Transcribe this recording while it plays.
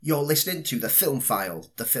You're listening to The Film File,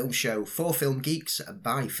 the film show for film geeks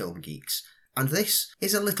by film geeks, and this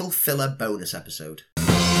is a little filler bonus episode.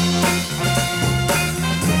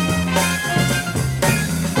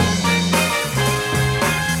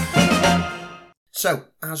 So,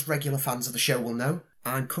 as regular fans of the show will know,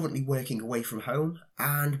 I'm currently working away from home,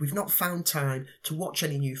 and we've not found time to watch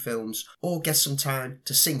any new films or get some time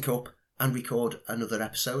to sync up and record another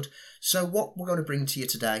episode. So what we're going to bring to you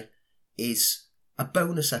today is a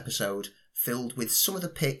bonus episode filled with some of the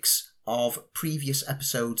picks of previous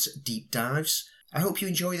episodes' deep dives. I hope you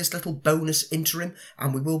enjoy this little bonus interim,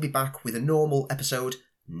 and we will be back with a normal episode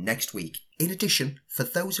next week. In addition, for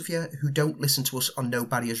those of you who don't listen to us on No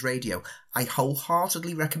Barriers Radio, I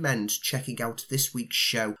wholeheartedly recommend checking out this week's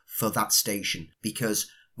show for that station,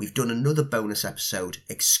 because we've done another bonus episode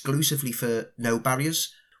exclusively for No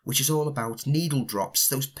Barriers, which is all about needle drops,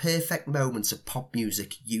 those perfect moments of pop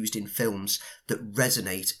music used in films that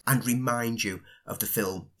resonate and remind you of the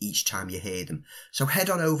film each time you hear them. So head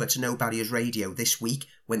on over to No Barriers Radio this week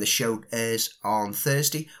when the show airs on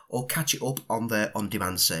Thursday, or catch it up on their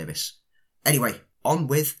on-demand service. Anyway, on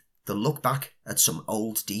with the look back at some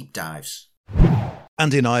old deep dives.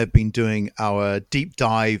 Andy and I have been doing our deep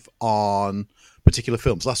dive on particular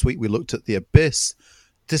films. Last week we looked at The Abyss.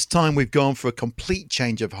 This time we've gone for a complete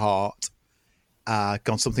change of heart,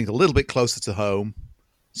 gone something a little bit closer to home,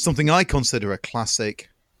 something I consider a classic,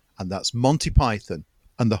 and that's Monty Python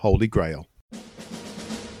and the Holy Grail.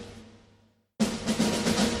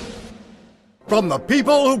 From the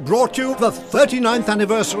people who brought you the 39th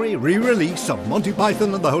anniversary re-release of Monty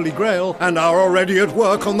Python and the Holy Grail, and are already at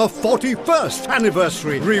work on the 41st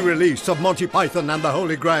anniversary re-release of Monty Python and the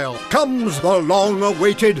Holy Grail, comes the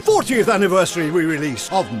long-awaited 40th anniversary re-release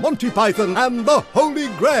of Monty Python and the Holy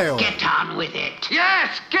Grail. Get on with it.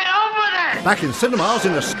 Yes, get on with it. Back in cinemas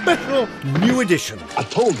in a special new edition, I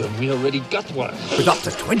told them we already got one. with up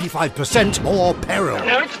to 25% more peril.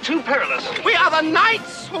 No, it's too perilous. We are the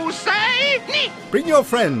knights who save me. Bring your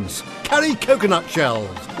friends, carry coconut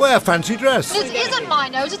shells, wear fancy dress. This isn't my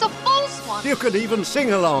nose, it's a false one. You could even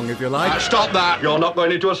sing along if you like. Stop that! You're not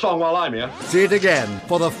going into a song while I'm here. See it again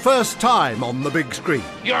for the first time on the big screen.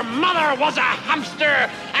 Your mother was a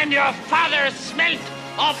hamster and your father smelt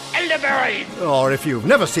of elderberry. Or if you've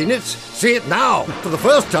never seen it, see it now for the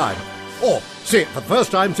first time. Or see it for the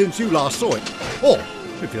first time since you last saw it. Or,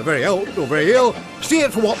 if you're very old or very ill, see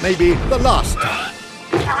it for what may be the last time.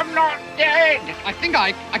 I'm not dead. I think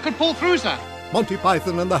I could pull through, sir. Monty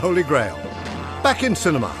Python and the Holy Grail. Back in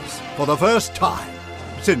cinemas for the first time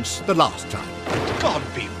since the last time. God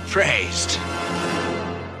be praised.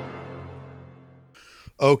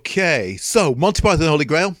 Okay, so Monty Python and the Holy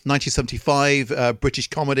Grail, 1975, British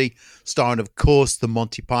comedy, starring, of course, the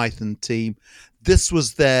Monty Python team. This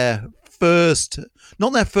was their first,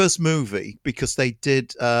 not their first movie, because they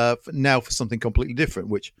did now for something completely different,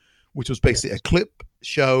 which was basically a clip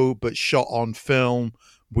show but shot on film,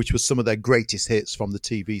 which was some of their greatest hits from the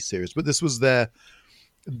TV series. But this was their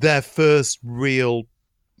first real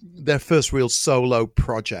solo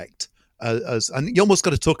project. And you almost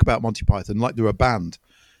got to talk about Monty Python like they're a band,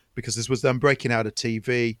 because this was them breaking out of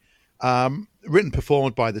TV. Written,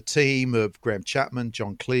 performed by the team of Graham Chapman,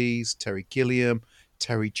 John Cleese, Terry Gilliam,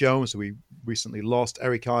 Terry Jones, who we recently lost,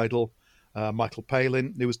 Eric Idle, Michael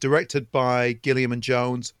Palin. It was directed by Gilliam and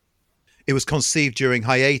Jones. It was conceived during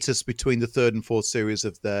hiatus between the third and fourth series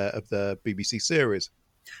of the BBC series.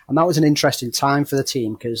 And that was an interesting time for the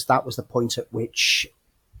team, because that was the point at which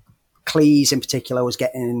Cleese in particular was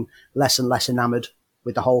getting less and less enamoured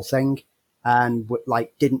with the whole thing, and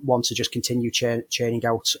didn't want to just continue churning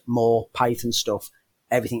out more Python stuff.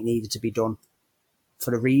 Everything needed to be done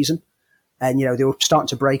for a reason. And, they were starting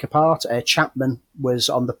to break apart. Chapman was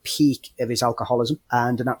on the peak of his alcoholism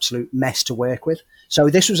and an absolute mess to work with. So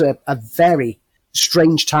this was a very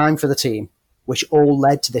strange time for the team, which all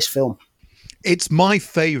led to this film. It's my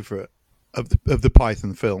favourite of the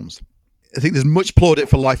Python films. I think there's much plaudit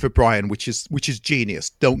for Life of Brian, which is genius.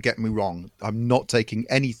 Don't get me wrong. I'm not taking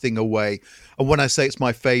anything away. And when I say it's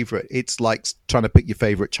my favourite, it's like trying to pick your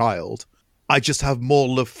favourite child. I just have more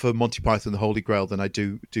love for Monty Python and the Holy Grail than I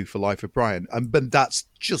do for Life of Brian. But that's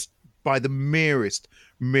just by the merest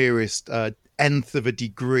nth of a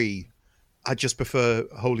degree. I just prefer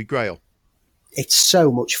Holy Grail. It's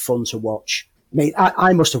so much fun to watch. I mean,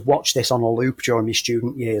 I must have watched this on a loop during my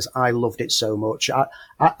student years. I loved it so much.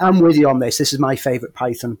 I'm with you on this. This is my favourite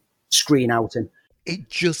Python screen outing. It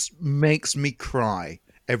just makes me cry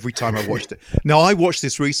every time I watched it. Now, I watched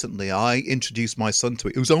this recently. I introduced my son to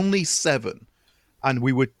it. It was only 7,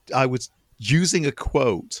 and I was using a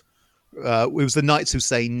quote. It was the Knights Who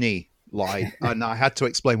Say Ni line, and I had to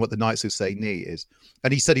explain what the Knights Who Say Ni is,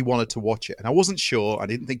 and he said he wanted to watch it, and I wasn't sure. I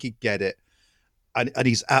didn't think he'd get it, and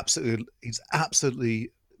he's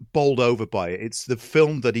absolutely bowled over by it. It's the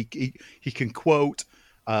film that he can quote.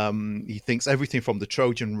 He thinks everything from the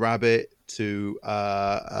Trojan Rabbit to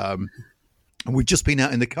and we've just been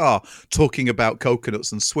out in the car talking about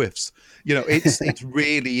coconuts and swifts. You know, it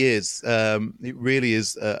really is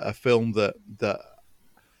a film that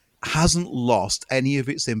hasn't lost any of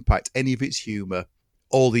its impact, any of its humor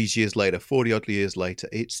all these years later, 40 odd years later.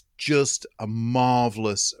 It's just a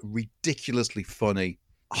marvelous, ridiculously funny,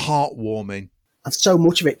 heartwarming. And so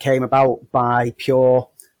much of it came about by pure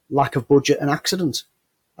lack of budget and accident.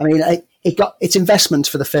 I mean, its investment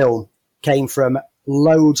for the film came from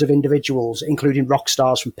loads of individuals, including rock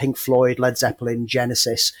stars from Pink Floyd, Led Zeppelin,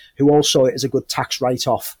 Genesis, who all saw it as a good tax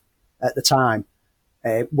write-off at the time,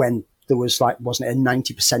 when there was wasn't it a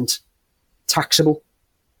 90% taxable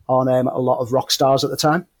on a lot of rock stars at the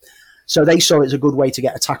time. So they saw it as a good way to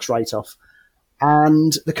get a tax write-off.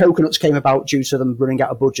 And the coconuts came about due to them running out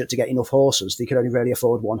of budget to get enough horses. They could only really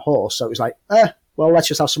afford one horse. So it was like, well, let's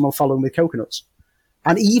just have someone following with coconuts.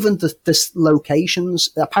 And even the locations,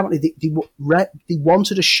 apparently they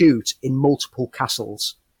wanted to shoot in multiple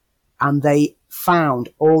castles. And they found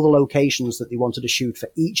all the locations that they wanted to shoot for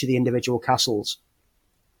each of the individual castles.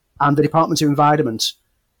 And the Department of Environment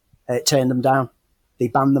turned them down. They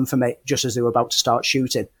banned them from it just as they were about to start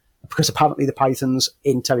shooting. Because apparently the Pythons,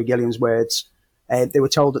 in Terry Gilliam's words, they were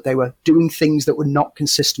told that they were doing things that were not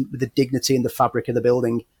consistent with the dignity and the fabric of the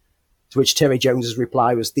building. To which Terry Jones's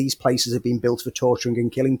reply was, these places have been built for torturing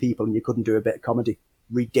and killing people, and you couldn't do a bit of comedy.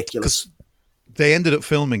 Ridiculous. They ended up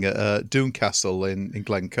filming at Doune Castle in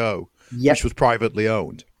Glencoe, which was privately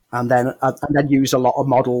owned. And then used a lot of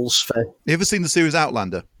models for... You ever seen the series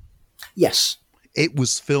Outlander? Yes. It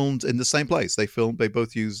was filmed in the same place. They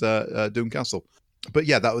both used Doune Castle. But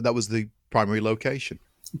yeah, that was the primary location.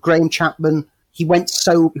 Graham Chapman, he went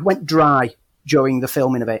dry during the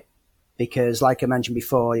filming of it. Because, like I mentioned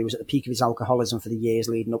before, he was at the peak of his alcoholism for the years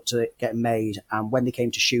leading up to it getting made. And when they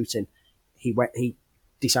came to shooting, he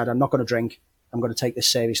decided, I'm not going to drink. I'm going to take this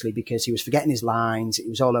seriously, because he was forgetting his lines. He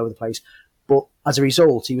was all over the place. But as a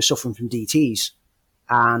result, he was suffering from DTs.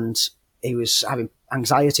 And he was having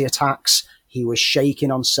anxiety attacks. He was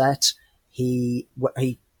shaking on set. He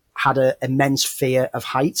had an immense fear of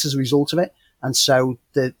heights as a result of it. And so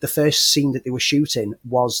the first scene that they were shooting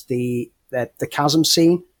was the chasm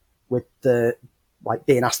scene, with the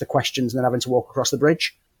being asked the questions and then having to walk across the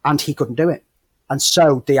bridge, and he couldn't do it. And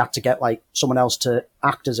so they had to get someone else to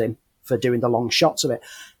act as him for doing the long shots of it.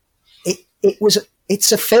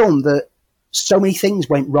 It's a film that so many things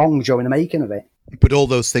went wrong during the making of it. But all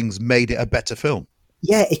those things made it a better film.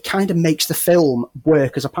 Yeah, it kind of makes the film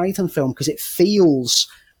work as a Python film because it feels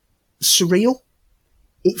surreal.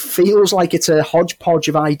 It feels like it's a hodgepodge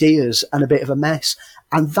of ideas and a bit of a mess.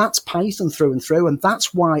 And that's Python through and through. And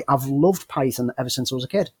that's why I've loved Python ever since I was a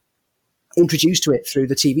kid. Introduced to it through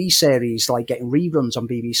the TV series, like getting reruns on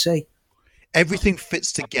BBC. Everything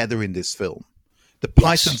fits together in this film. The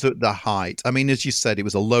Pythons at the height. I mean, as you said, it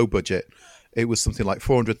was a low budget. It was something like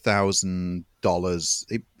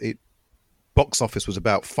 $400,000. It box office was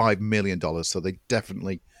about $5 million. So they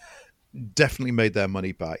definitely made their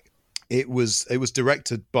money back. It was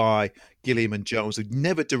directed by Gilliam and Jones, who'd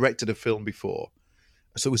never directed a film before.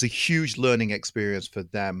 So it was a huge learning experience for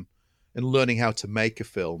them and learning how to make a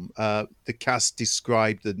film. The cast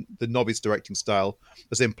described the novice directing style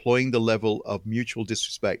as employing the level of mutual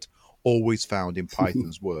disrespect always found in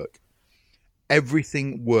Python's work.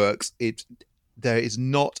 Everything works. There is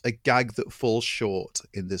not a gag that falls short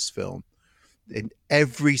in this film. In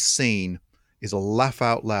every scene is a laugh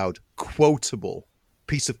out loud, quotable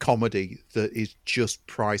piece of comedy that is just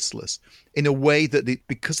priceless in a way that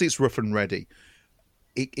because it's rough and ready,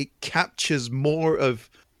 it captures more of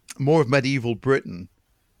medieval Britain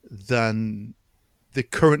than the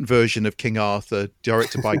current version of King Arthur,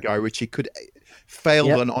 directed by Guy Ritchie, could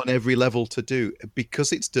fail on every level to do,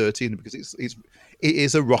 because it's dirty and because it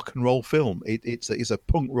is a rock and roll film. It's a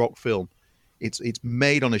punk rock film. It's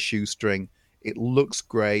made on a shoestring. It looks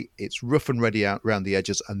great. It's rough and ready out around the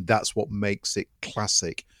edges, and that's what makes it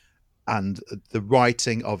classic. And the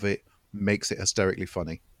writing of it makes it hysterically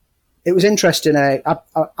funny. It was interesting.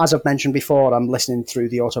 As I've mentioned before, I'm listening through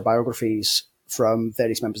the autobiographies from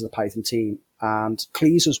various members of the Python team, and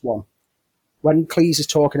Cleese was one. When Cleese is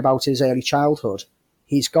talking about his early childhood,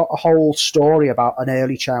 he's got a whole story about an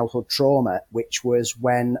early childhood trauma, which was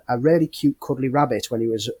when a really cute, cuddly rabbit, when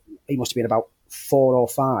he must have been about 4 or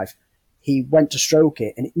 5, he went to stroke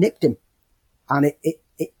it and it nipped him. And it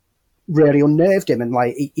really unnerved him, and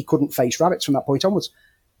like he couldn't face rabbits from that point onwards.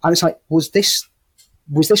 And it's like, was this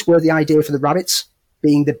where the idea for the rabbits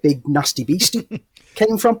being the big nasty beastie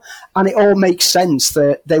came from? And it all makes sense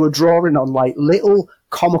that they were drawing on like little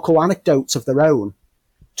comical anecdotes of their own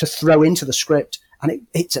to throw into the script. And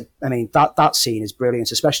that scene is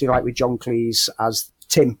brilliant, especially like with John Cleese as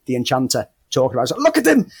Tim the Enchanter talking about it. Like, look at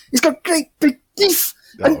him, he's got great big teeth.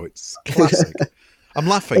 Oh, it's classic. I'm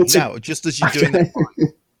laughing now, just as you're doing that.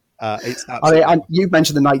 It's absolutely. And you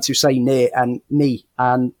mentioned the Knights Who Say Ni, and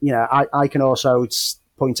I can also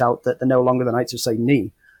point out that they're no longer the Knights Who Say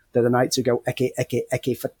Ni. They're the Knights who go eke eke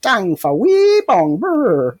eke fa tang fa wee bong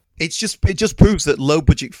brr. It just proves that low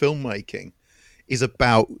budget filmmaking is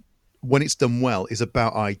about, when it's done well, is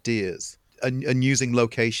about ideas and using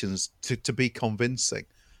locations to be convincing,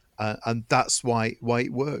 and that's why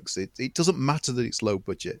it works. It doesn't matter that it's low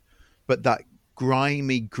budget, but that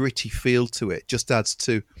grimy, gritty feel to it just adds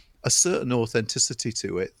to a certain authenticity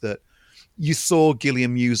to it that you saw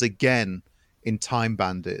Gilliam use again in Time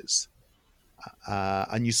Bandits,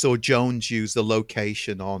 and you saw Jones use the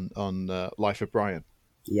location on Life of Brian.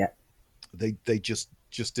 Yeah, they just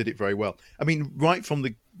did it very well. I mean, right from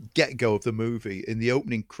the get-go of the movie, in the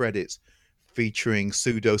opening credits, featuring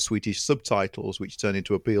pseudo-Swedish subtitles, which turn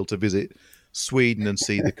into appeal to visit Sweden and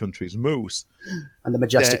see the country's moose and the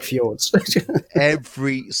majestic fjords.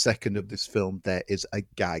 Every second of this film there is a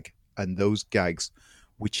gag, and those gags,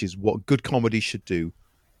 which is what good comedy should do,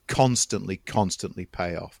 constantly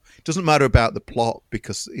pay off. It doesn't matter about the plot,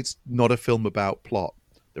 because it's not a film about plot.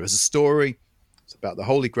 There is a story, it's about the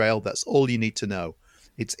Holy Grail, that's all you need to know.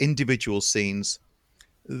 It's individual scenes,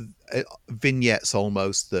 vignettes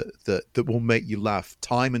almost, that will make you laugh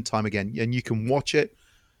time and time again, and you can watch it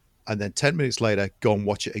and then 10 minutes later go and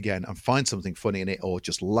watch it again and find something funny in it, or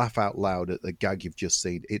just laugh out loud at the gag you've just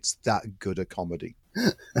seen. It's that good a comedy.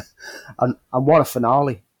 and what a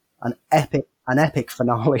finale. An epic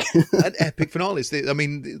finale. An epic finale.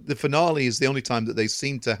 The finale is the only time that they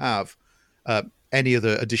seem to have any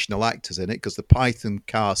other additional actors in it, because the Python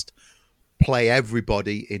cast play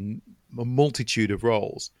everybody in a multitude of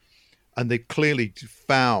roles, and they clearly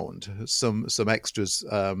found some extras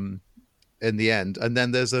in the end, and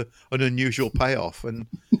then there's an unusual payoff. And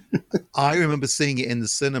I remember seeing it in the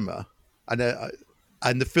cinema, and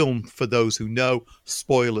the film, for those who know,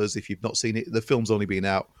 spoilers if you've not seen it, the film's only been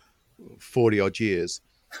out 40 odd years,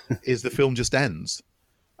 is the film just ends,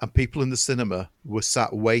 and people in the cinema were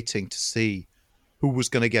sat waiting to see who was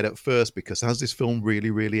going to get it first, because has this film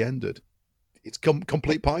really ended? It's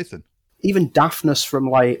complete Python. Even daftness from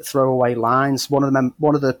like throwaway lines. One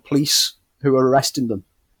of the police who are arresting them,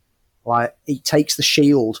 like, he takes the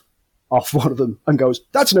shield off one of them and goes,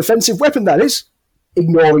 "That's an offensive weapon, that is,"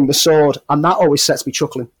 ignoring the sword, and that always sets me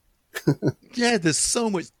chuckling. Yeah, there's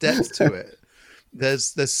so much depth to it.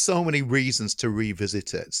 There's so many reasons to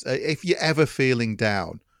revisit it. If you're ever feeling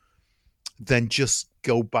down, then just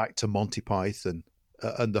go back to Monty Python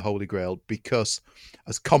and the Holy Grail, because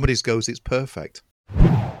as comedies goes, it's perfect.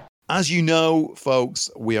 As you know, folks,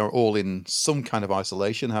 we are all in some kind of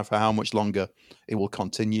isolation. For how much longer it will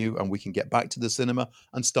continue and we can get back to the cinema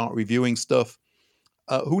and start reviewing stuff,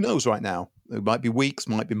 who knows right now? It might be weeks,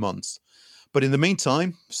 might be months. But in the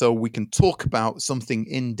meantime, so we can talk about something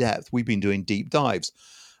in depth, we've been doing deep dives.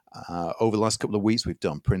 Over the last couple of weeks, we've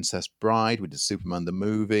done Princess Bride, we did Superman the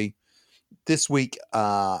movie. This week,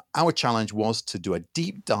 our challenge was to do a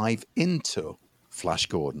deep dive into Flash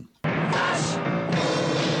Gordon. Remove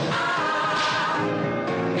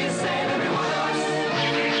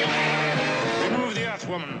the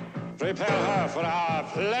Earthwoman. Prepare her for our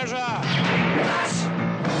pleasure.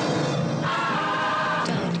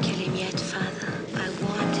 Don't kill him yet, Father. I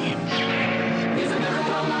want him.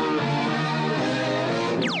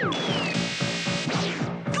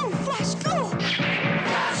 Go, Flash, go!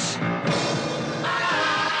 Flash!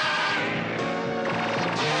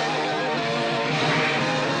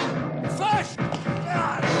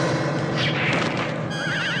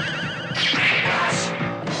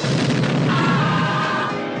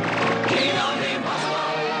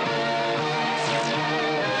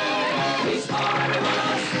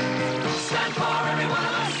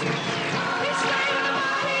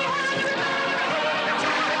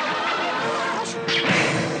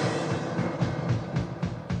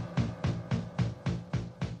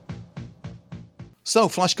 So,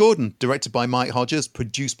 Flash Gordon, directed by Mike Hodges,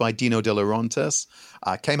 produced by Dino De Laurentiis,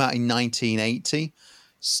 came out in 1980,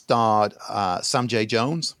 starred Sam J.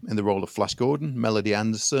 Jones in the role of Flash Gordon, Melody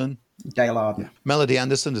Anderson. Dale Arden. Melody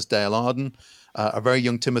Anderson as Dale Arden, a very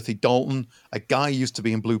young Timothy Dalton, a guy who used to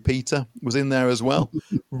be in Blue Peter, was in there as well.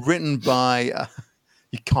 Written by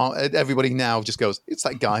You can't. Everybody now just goes, it's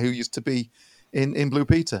that guy who used to be in Blue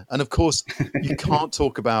Peter. And of course, you can't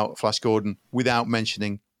talk about Flash Gordon without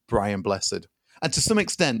mentioning Brian Blessed. And to some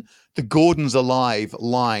extent, the Gordon's alive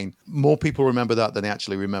line, more people remember that than they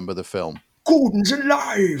actually remember the film. Gordon's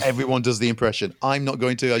alive! Everyone does the impression. I'm not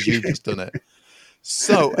going to, as you've just done it.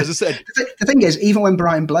 So, as I said... The thing is, even when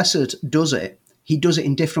Brian Blessed does it, he does it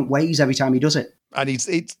in different ways every time he does it. And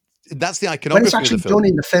that's the iconography when it's actually of the film. done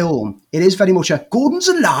in the film, it is very much a Gordon's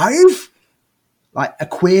alive, like a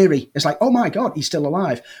query. It's like, oh my God, he's still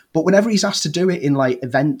alive. But whenever he's asked to do it in like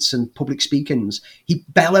events and public speakings, he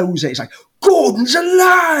bellows it. It's like, Gordon's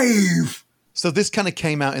alive. So this kind of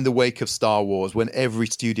came out in the wake of Star Wars, when every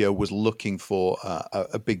studio was looking for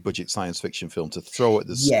a big budget science fiction film to throw at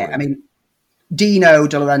the screen. Yeah, I mean, Dino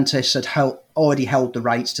De Laurentiis had already held the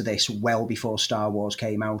rights to this well before Star Wars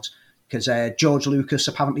came out, because George Lucas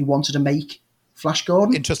apparently wanted to make Flash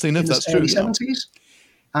Gordon. Interesting enough, that's true. In the early 70s.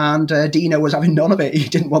 And Dino was having none of it. He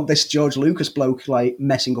didn't want this George Lucas bloke like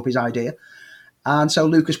messing up his idea. And so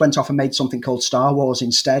Lucas went off and made something called Star Wars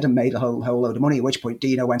instead and made a whole load of money, at which point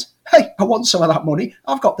Dino went, hey, I want some of that money.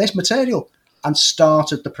 I've got this material. And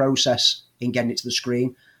started the process in getting it to the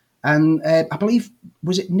screen. And I believe,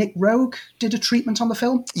 was it Nick Rogue did a treatment on the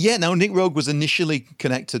film? Yeah, no, Nick Rogue was initially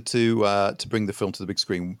connected to bring the film to the big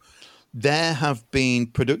screen. There have been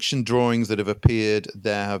production drawings that have appeared.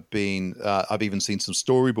 There have been, I've even seen some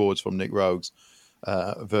storyboards from Nick Rogue's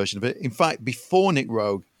version of it. In fact, before Nick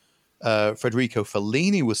Rogue, Federico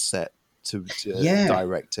Fellini was set to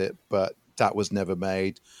direct it, but that was never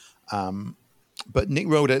made. But Nick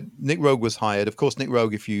Rogue was hired. Of course, Nick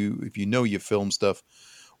Rogue, if you know your film stuff,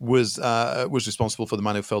 was responsible for The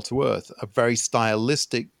Man Who Fell to Earth, a very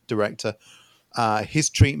stylistic director. His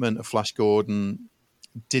treatment of Flash Gordon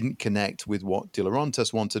didn't connect with what De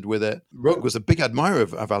Laurentiis wanted with it. Rogue was a big admirer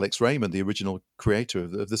of Alex Raymond, the original creator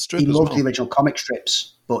of the strip. He loved the original comic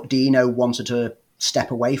strips, but Dino wanted to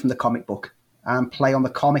step away from the comic book and play on the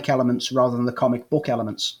comic elements rather than the comic book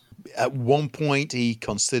elements. At one point, he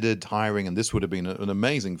considered hiring, and this would have been an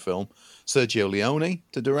amazing film, Sergio Leone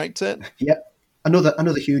to direct it. Yep.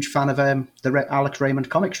 Another huge fan of the Alex Raymond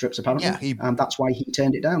comic strips, apparently. Yeah, and that's why he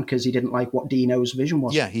turned it down, because he didn't like what Dino's vision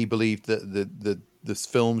was. Yeah, he believed that this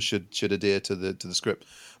film should adhere to the script.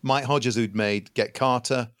 Mike Hodges, who'd made Get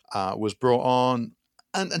Carter, was brought on,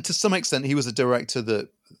 and to some extent, he was a director that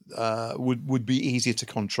would be easier to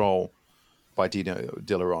control by Dino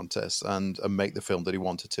De Laurentiis and make the film that he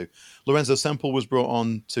wanted to. Lorenzo Semple was brought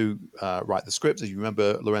on to write the script. As you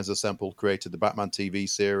remember, Lorenzo Semple created the Batman TV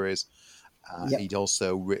series. He'd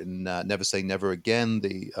also written Never Say Never Again,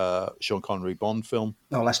 the Sean Connery Bond film.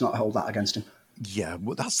 Oh, let's not hold that against him. Yeah,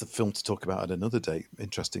 well, that's the film to talk about at another day,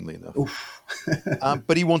 interestingly enough.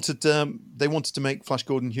 But they wanted to make Flash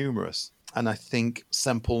Gordon humorous. And I think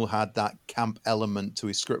Semple had that camp element to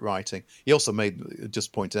his script writing. He also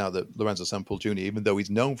just pointed out that Lorenzo Semple Jr., even though he's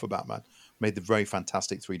known for Batman, made the very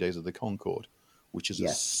fantastic 3 Days of the Concorde, which is a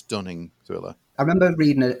stunning thriller. I remember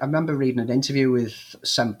reading an interview with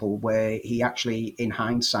Semple where he actually, in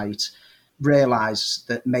hindsight, realised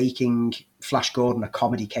that making Flash Gordon a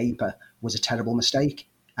comedy caper was a terrible mistake,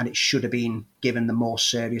 and it should have been given the more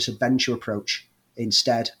serious adventure approach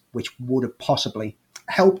instead, which would have possibly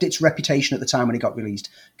helped its reputation at the time when it got released,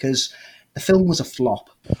 because the film was a flop.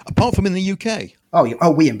 Apart from in the UK.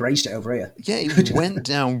 Oh, we embraced it over here. Yeah, it went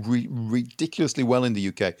down ridiculously well in the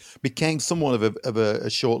UK. Became somewhat of a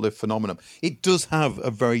short-lived phenomenon. It does have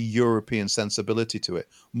a very European sensibility to it,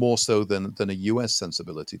 more so than a US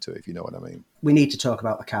sensibility to it, if you know what I mean. We need to talk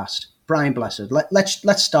about the cast. Brian Blessed.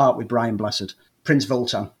 Let's start with Brian Blessed. Prince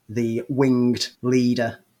Vultan, the winged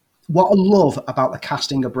leader. What I love about the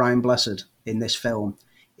casting of Brian Blessed in this film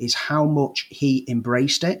is how much he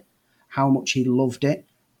embraced it, how much he loved it,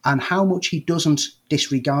 and how much he doesn't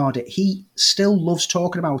disregard it. He still loves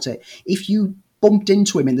talking about it. If you bumped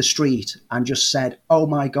into him in the street and just said, oh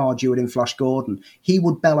my God, you were in Flash Gordon, he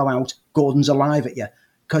would bellow out, Gordon's alive at you,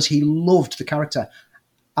 because he loved the character.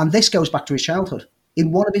 And this goes back to his childhood.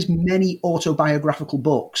 In one of his many autobiographical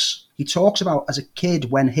books, he talks about as a kid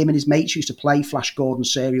when him and his mates used to play Flash Gordon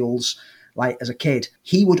serials, like as a kid,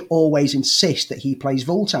 he would always insist that he plays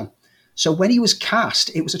Vultan. So when he was cast,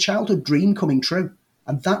 it was a childhood dream coming true.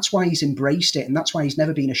 And that's why he's embraced it. And that's why he's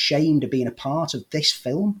never been ashamed of being a part of this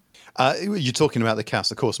film. You're talking about the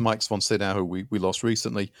cast. Of course, Mike von Sydow, who we lost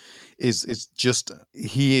recently, he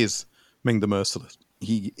is Ming the Merciless.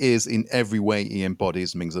 He is, in every way, he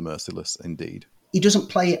embodies Ming the Merciless, indeed. He doesn't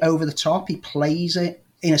play it over the top. He plays it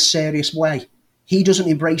in a serious way. He doesn't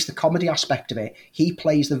embrace the comedy aspect of it. He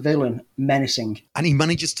plays the villain menacing. And he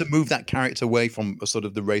manages to move that character away from a sort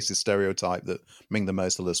of the racist stereotype that Ming the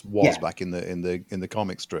Merciless was back in the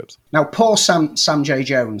comic strips. Now, poor Sam J.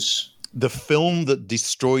 Jones. The film that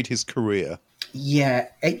destroyed his career. Yeah,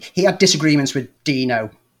 he had disagreements with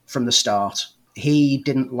Dino from the start. He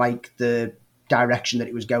didn't like the direction that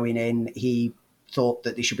it was going in. He thought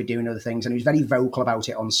that they should be doing other things, and he was very vocal about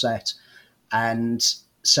it on set. And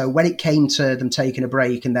so when it came to them taking a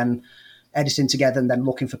break and then editing together and then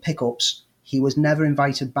looking for pickups, he was never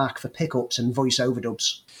invited back for pickups and voice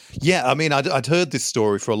overdubs. Yeah, I mean, I'd heard this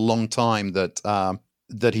story for a long time that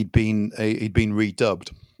he'd been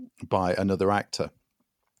redubbed by another actor.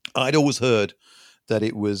 I'd always heard that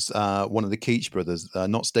it was one of the Keach brothers,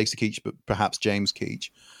 not Stacey Keach, but perhaps James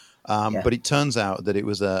Keach. But it turns out that it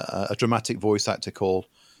was a dramatic voice actor called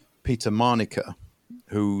Peter Marnica,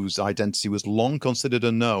 whose identity was long considered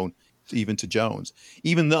unknown even to Jones,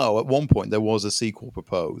 even though at one point there was a sequel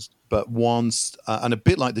proposed. But once, and a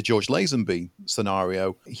bit like the George Lazenby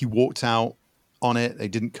scenario, he walked out on it. They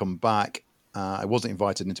didn't come back. I wasn't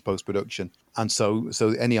invited into post-production. And so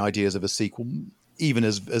any ideas of a sequel, even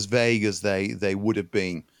as vague as they would have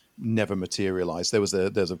been, never materialized.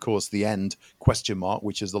 There's of course the end ?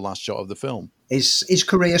 Which is the last shot of the film. His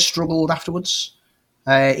career struggled afterwards.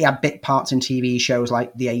 He had bit parts in TV shows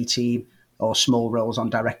like The A-Team or small roles on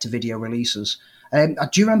direct-to-video releases. Do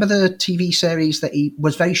you remember the TV series that he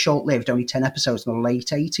was very short-lived, only 10 episodes in the late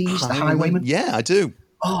 80s, The Highwayman? Yeah, I do.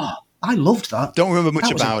 Oh, I loved that. Don't remember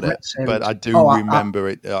much about it, but I do remember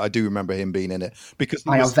it. I do remember him being in it. Because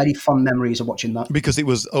I have very fond memories of watching that. Because it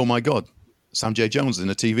was, oh my God, Sam J. Jones in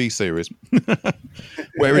a TV series.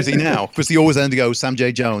 Where is he now? Because he always had to go Sam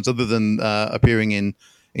J. Jones, other than appearing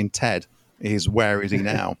in Ted. Where is he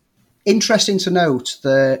now? Interesting to note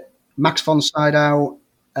that Max von Sydow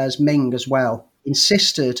as Ming as well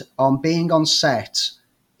insisted on being on set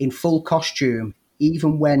in full costume,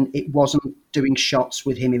 even when it wasn't doing shots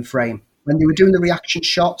with him in frame. When they were doing the reaction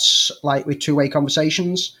shots, like with two-way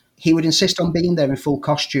conversations, he would insist on being there in full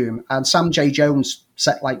costume. And Sam J. Jones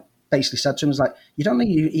basically said to him, like, you don't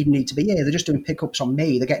even need to be here. They're just doing pickups on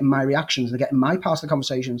me. They're getting my reactions. They're getting my part of the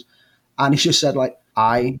conversations. And he just said, like,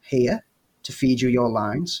 I'm here to feed you your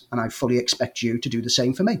lines, and I fully expect you to do the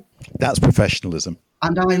same for me. That's professionalism.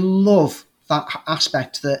 And I love that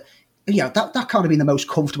aspect that, that can't have been the most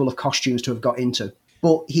comfortable of costumes to have got into.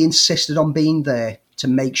 But he insisted on being there to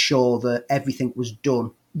make sure that everything was done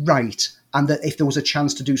right, and that if there was a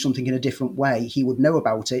chance to do something in a different way, he would know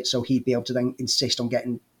about it, so he'd be able to then insist on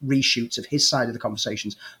getting reshoots of his side of the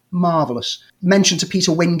conversations. Marvellous. Mention to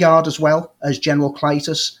Peter Wingard as well as General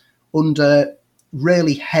Clytus, under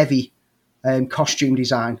really heavy costume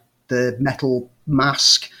design, the metal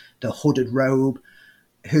mask, the hooded robe,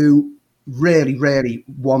 who really, really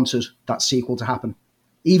wanted that sequel to happen.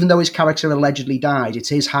 Even though his character allegedly died, it's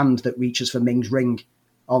his hand that reaches for Ming's ring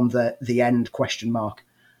on the end ?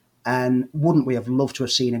 And wouldn't we have loved to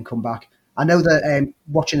have seen him come back? I know that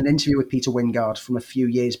watching an interview with Peter Wingard from a few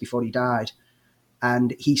years before he died,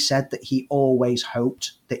 and he said that he always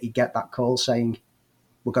hoped that he'd get that call saying,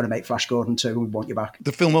 we're going to make Flash Gordon 2 and we want you back.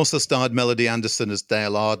 The film also starred Melody Anderson as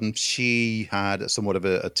Dale Arden. She had somewhat of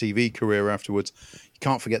a TV career afterwards. You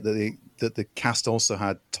can't forget that the cast also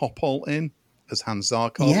had Topol in as Hans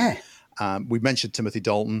Zarkov. Yeah. We mentioned Timothy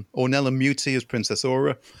Dalton. Ornella Muti as Princess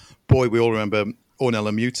Aura. Boy, we all remember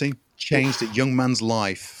Ornella Muti. Changed a young man's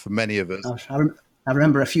life for many of us. I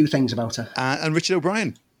remember a few things about her. And Richard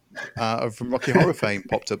O'Brien from Rocky Horror fame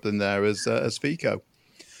popped up in there as Fico.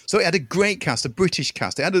 So it had a great cast, a British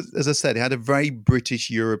cast. It had, as I said, it had a very British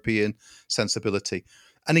European sensibility.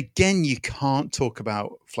 And again, you can't talk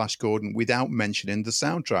about Flash Gordon without mentioning the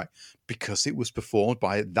soundtrack, because it was performed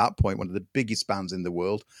by, at that point, one of the biggest bands in the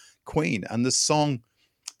world, Queen. And the song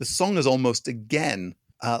has almost again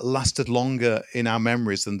lasted longer in our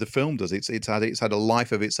memories than the film does. It's had a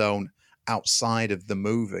life of its own outside of the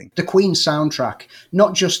movie. The Queen soundtrack,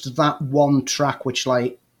 not just that one track, which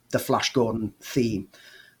like the Flash Gordon theme,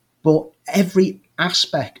 but every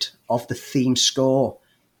aspect of the theme score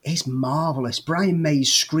is marvellous. Brian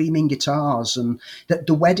May's screaming guitars and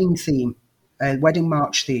the wedding theme, wedding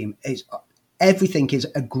march theme, everything is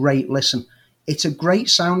a great listen. It's a great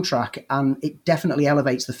soundtrack, and it definitely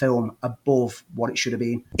elevates the film above what it should have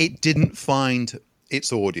been. It didn't find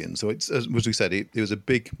its audience. So it's, as we said, it was a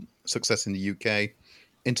big success in the UK.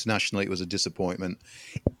 Internationally, it was a disappointment.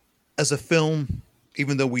 As a film,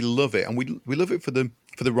 even though we love it, and we love it for the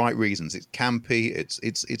right reasons. It's campy.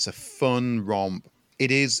 It's a fun romp.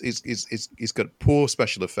 It's got poor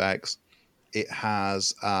special effects. It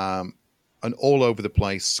has an all over the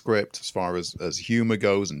place script as far as humor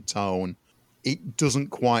goes and tone. It doesn't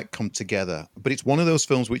quite come together, but it's one of those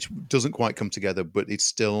films which doesn't quite come together, but it's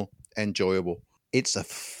still enjoyable. It's a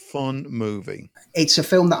fun movie. It's a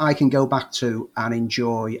film that I can go back to and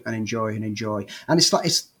enjoy and enjoy and enjoy. And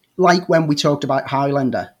it's like when we talked about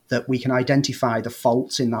Highlander, that we can identify the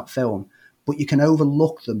faults in that film, but you can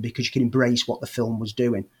overlook them because you can embrace what the film was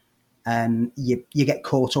doing. And you get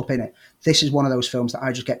caught up in it. This is one of those films that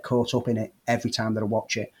I just get caught up in it every time that I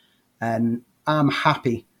watch it. And I'm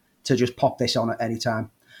happy to just pop this on at any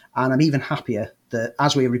time. And I'm even happier that,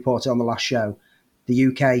 as we reported on the last show, the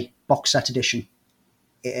UK box set edition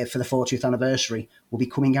for the 40th anniversary will be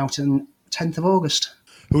coming out on 10th of August.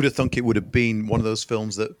 Who'd have thunk it would have been one of those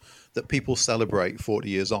films that people celebrate 40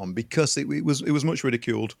 years on, because it was much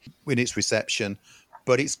ridiculed in its reception,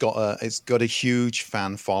 but it's got a huge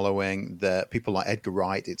fan following. That people like Edgar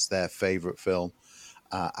Wright, it's their favorite film.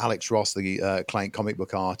 Alex Ross, the acclaimed comic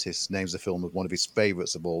book artist, names the film as one of his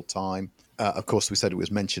favorites of all time. Of course, we said it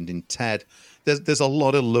was mentioned in Ted. There's a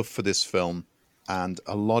lot of love for this film, and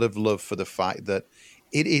a lot of love for the fact that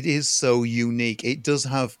it is so unique. It does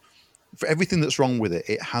have, for everything that's wrong with it,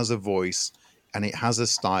 it has a voice, and it has a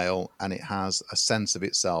style, and it has a sense of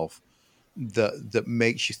itself that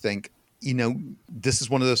makes you think, this is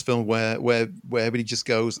one of those films where everybody just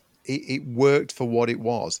goes, it worked for what it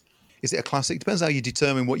was. Is it a classic? Depends how you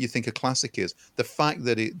determine what you think a classic is. The fact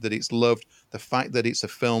that it's loved, the fact that it's a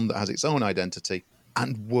film that has its own identity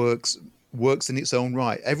and works in its own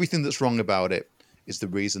right. Everything that's wrong about it is the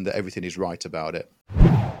reason that everything is right about it.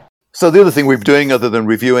 So the other thing we've been doing, other than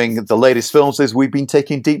reviewing the latest films, is we've been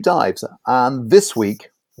taking deep dives. And this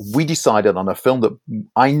week, we decided on a film that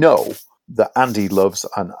I know that Andy loves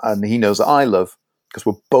and he knows that I love, because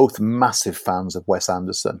we're both massive fans of Wes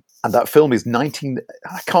Anderson. And that film is I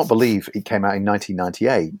can't believe it came out in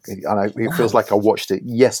 1998. And it feels like I watched it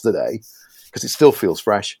yesterday, because it still feels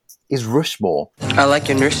fresh. Is Rushmore. I like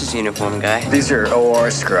your nurse's uniform, guy. These are OR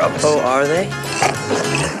scrubs. Oh, are they?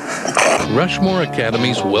 Rushmore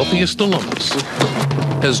Academy's wealthiest alumnus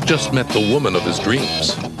has just met the woman of his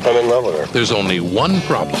dreams. I'm in love with her. There's only one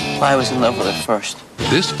problem. I was in love with her first.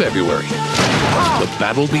 This February, the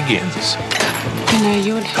battle begins.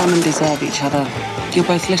 You and Hammond deserve each other. You're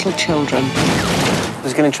both little children. I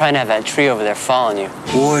was going to try and have that tree over there fall on you.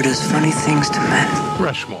 War does funny things to men.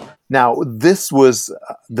 Rushmore. Now, this was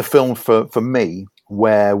the film for me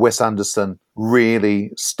where Wes Anderson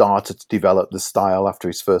really started to develop the style after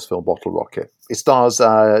his first film, Bottle Rocket. It stars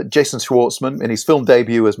Jason Schwartzman in his film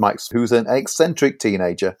debut as Max, who's an eccentric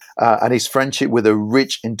teenager, and his friendship with a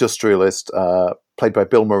rich industrialist played by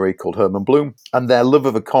Bill Murray called Herman Bloom, and their love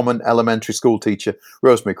of a common elementary school teacher,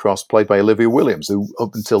 Rosemary Cross, played by Olivia Williams, who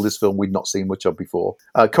up until this film we'd not seen much of before.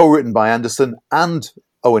 Co-written by Anderson and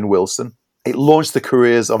Owen Wilson. It launched the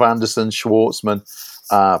careers of Anderson, Schwartzman,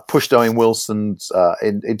 pushed Owen Wilson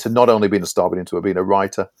into not only being a star, but into being a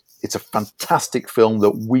writer. It's a fantastic film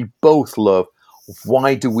that we both love.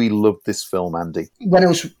 Why do we love this film, Andy? When I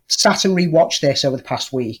was sat and rewatched this over the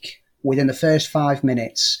past week, within the first 5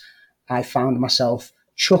 minutes, I found myself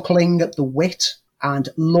chuckling at the wit and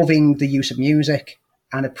loving the use of music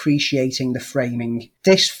and appreciating the framing.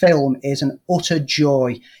 This film is an utter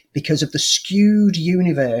joy because of the skewed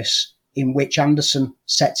universe in which Anderson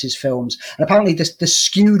sets his films. And apparently the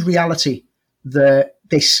skewed reality that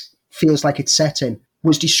this feels like it's set in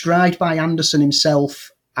was described by Anderson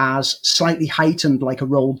himself as slightly heightened, like a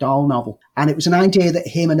Roald Dahl novel. And it was an idea that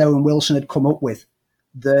him and Owen Wilson had come up with,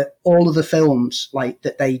 that all of the films like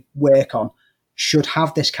that they work on should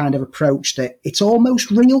have this kind of approach that it's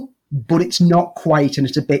almost real, but it's not quite, and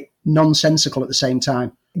it's a bit nonsensical at the same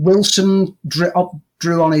time. Wilson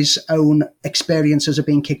drew on his own experiences of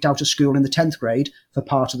being kicked out of school in the 10th grade for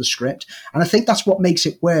part of the script. And I think that's what makes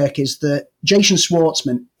it work, is that Jason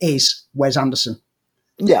Schwartzman is Wes Anderson.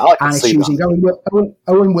 Yeah, I can see using that.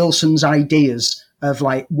 Owen Wilson's ideas of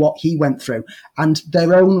like what he went through and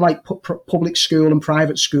their own like public school and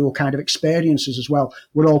private school kind of experiences as well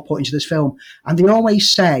were all put into this film. And they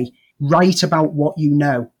always say, write about what you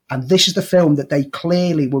know. And this is the film that they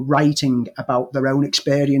clearly were writing about their own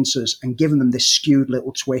experiences and giving them this skewed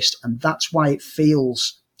little twist. And that's why it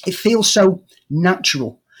feels so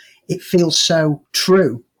natural. It feels so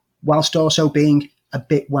true, whilst also being a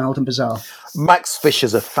bit wild and bizarre. Max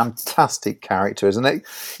Fisher's a fantastic character, isn't he?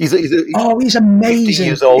 He's amazing. 50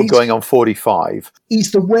 years old, going on 45.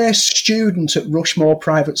 He's the worst student at Rushmore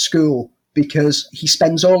Private School because he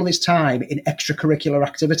spends all of his time in extracurricular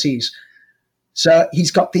activities. So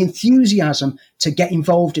he's got the enthusiasm to get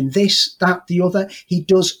involved in this, that, the other. He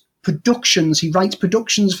does productions. He writes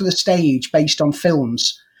productions for the stage based on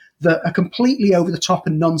films that are completely over the top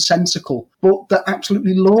and nonsensical, but they're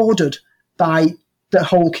absolutely lauded by the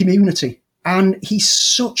whole community. And he's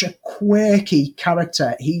such a quirky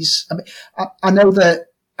character. I know that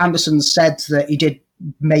Anderson said that he did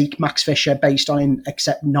make Max Fisher based on him,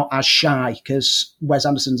 except not as shy, because Wes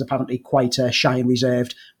Anderson's apparently quite shy and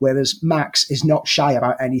reserved, whereas Max is not shy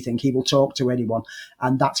about anything. He will talk to anyone,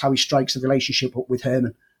 and that's how he strikes the relationship up with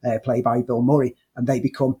Herman, played by Bill Murray, and they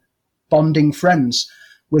become bonding friends,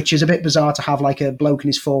 which is a bit bizarre to have like a bloke in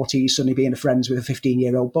his 40s suddenly being friends with a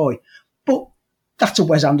 15-year-old boy. But that's a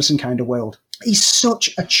Wes Anderson kind of world. He's such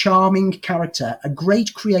a charming character, a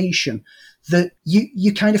great creation that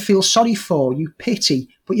you kind of feel sorry for, you pity,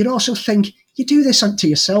 but you'd also think, you do this to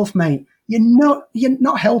yourself, mate. You're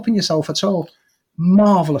not helping yourself at all.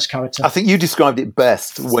 Marvellous character. I think you described it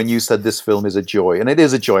best when you said this film is a joy, and it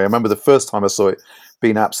is a joy. I remember the first time I saw it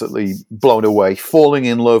being absolutely blown away, falling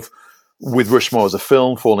in love with Rushmore as a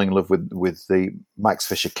film, falling in love with the Max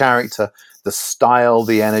Fisher character, the style,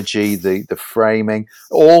 the energy, the framing,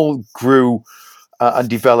 all grew and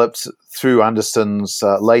developed through Anderson's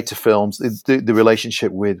later films. The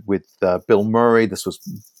relationship with Bill Murray. This was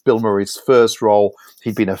Bill Murray's first role.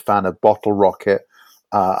 He'd been a fan of Bottle Rocket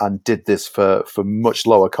and did this for much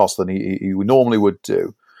lower cost than he normally would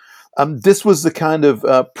do. This was the kind of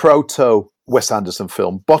proto Wes Anderson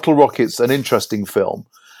film. Bottle Rocket's an interesting film.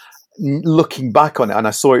 Looking back on it, and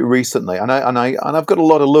I saw it recently, and I've got a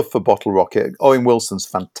lot of love for Bottle Rocket. Owen Wilson's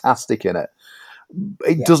fantastic in it.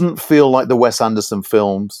 It doesn't feel like the Wes Anderson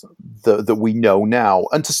films that we know now.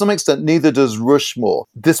 And to some extent, neither does Rushmore.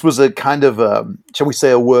 This was a kind of, shall we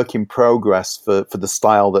say, a work in progress for the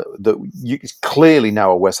style it's clearly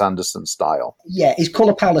now a Wes Anderson style. Yeah, his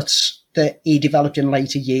colour palettes that he developed in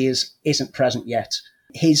later years isn't present yet.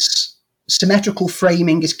 His symmetrical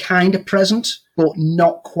framing is kind of present, but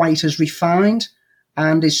not quite as refined.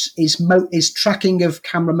 And his tracking of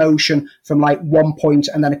camera motion from like one point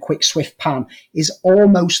and then a quick swift pan is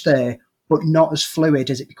almost there, but not as fluid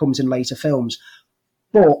as it becomes in later films.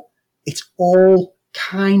 But it's all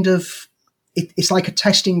kind of, it's like a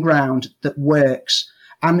testing ground that works.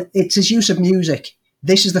 And it's his use of music.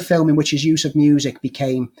 This is the film in which his use of music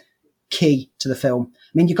became key to the film.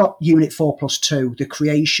 I mean, you've got Unit 4+2, The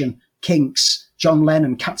Creation, Kinks, John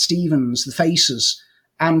Lennon, Cat Stevens, The Faces,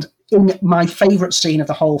 and in my favourite scene of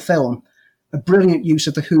the whole film, a brilliant use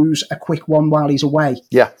of the Who's A Quick One While He's Away.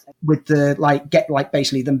 Yeah. With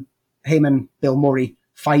basically him and Bill Murray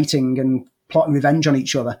fighting and plotting revenge on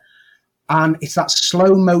each other. And it's that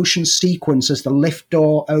slow motion sequence as the lift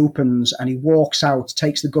door opens and he walks out,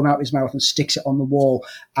 takes the gum out of his mouth and sticks it on the wall.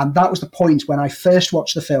 And that was the point when I first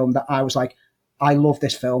watched the film that I was like, I love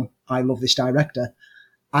this film. I love this director.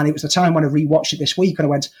 And it was the time when I rewatched it this week and I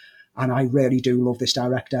went, and I really do love this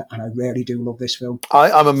director, and I really do love this film.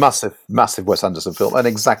 I'm a massive Wes Anderson film, and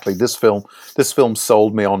exactly this film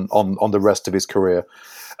sold me on the rest of his career.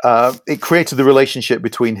 It created the relationship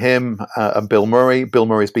between him and Bill Murray. Bill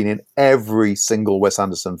Murray's been in every single Wes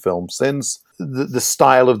Anderson film since. The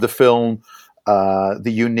style of the film, the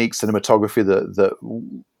unique cinematography that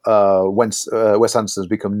Wes Anderson has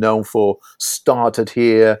become known for, started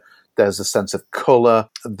here. There's a sense of colour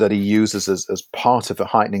that he uses as part of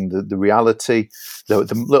heightening the reality. The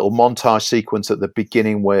little montage sequence at the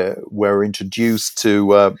beginning where we're introduced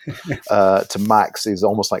to Max is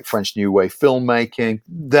almost like French New Wave filmmaking.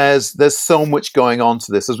 There's so much going on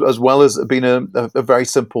to this, as well as being a very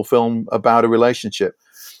simple film about a relationship.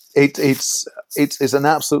 It's an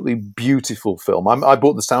absolutely beautiful film. I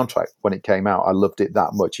bought the soundtrack when it came out. I loved it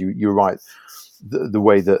that much. You're right. The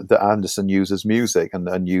way that Anderson uses music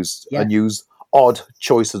and use odd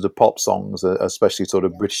choices of pop songs, especially sort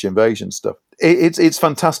of British invasion stuff. It's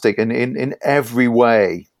fantastic, and in every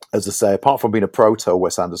way, as I say, apart from being a proto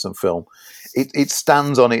Wes Anderson film, it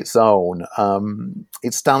stands on its own.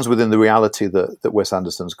 It stands within the reality that Wes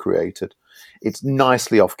Anderson's created. It's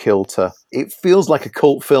nicely off kilter. It feels like a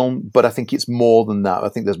cult film, but I think it's more than that. I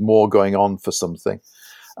think there's more going on for something.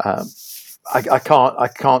 I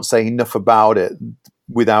can't say enough about it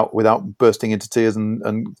without bursting into tears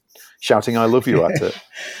and shouting "I love you" at it.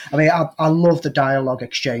 I mean, I love the dialogue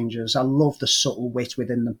exchanges. I love the subtle wit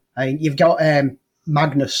within them. I mean, you've got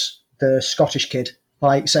Magnus, the Scottish kid,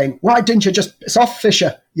 like saying, "Why didn't you just piss off,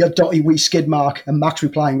 Fisher, you dotty wee skid mark?" And Max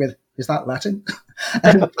replying with, "Is that Latin?"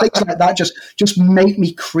 And things like that just make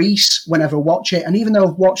me crease whenever I watch it. And even though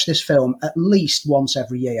I've watched this film at least once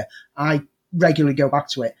every year, I regularly go back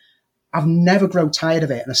to it. I've never grown tired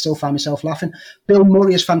of it, and I still find myself laughing. Bill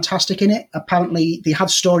Murray is fantastic in it. Apparently, they had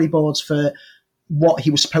storyboards for what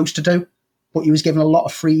he was supposed to do, but he was given a lot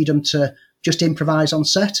of freedom to just improvise on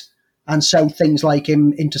set. And so things like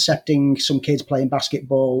him intercepting some kids playing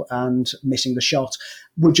basketball and missing the shot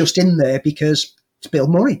were just in there because it's Bill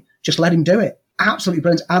Murray. Just let him do it. Absolutely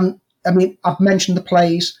brilliant. And I mean, I've mentioned the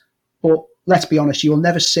plays, but let's be honest, you will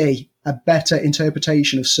never see a better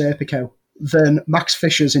interpretation of Serpico than Max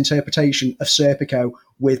Fisher's interpretation of Serpico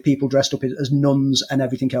with people dressed up as nuns and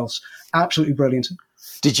everything else. Absolutely brilliant.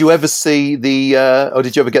 Did you ever see or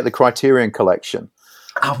did you ever get the Criterion Collection?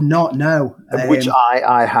 I've not, no. Which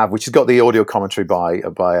I have, which has got the audio commentary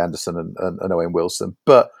by Anderson and Owen Wilson.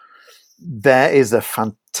 But there is a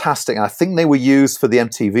fantastic, I think they were used for the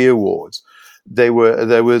MTV Awards. There were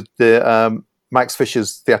the Max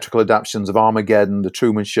Fisher's theatrical adaptations of Armageddon, The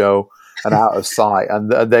Truman Show, and Out of Sight,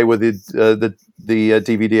 and they were the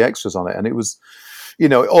DVD extras on it. And it was,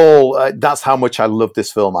 that's how much I loved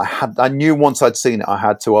this film. I knew once I'd seen it, I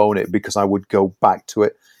had to own it because I would go back to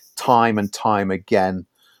it time and time again.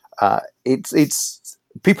 It's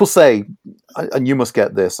people say, and you must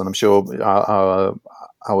get this, and I'm sure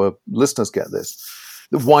our listeners get this.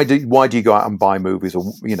 Why do you go out and buy movies, or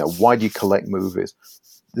why do you collect movies?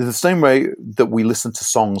 The same way that we listen to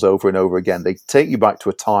songs over and over again, they take you back to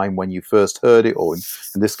a time when you first heard it, or in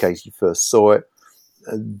this case, you first saw it.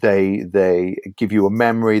 They give you a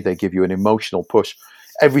memory, they give you an emotional push.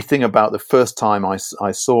 Everything about the first time I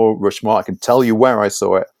saw Rushmore, I can tell you where I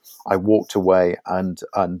saw it. I walked away and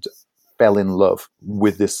fell in love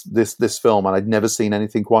with this film, and I'd never seen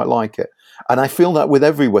anything quite like it. And I feel that with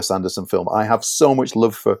every Wes Anderson film. I have so much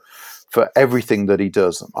love for everything that he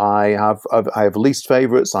does. I have least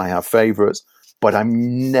favorites, I have favorites, but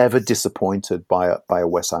I'm never disappointed by a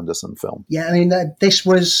Wes Anderson film. Yeah, I mean, this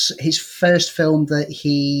was his first film that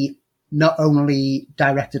he not only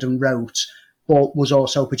directed and wrote, but was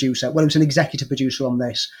also a producer. Well, he was an executive producer on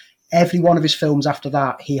this. Every one of his films after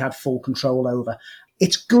that, he had full control over.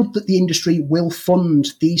 It's good that the industry will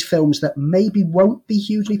fund these films that maybe won't be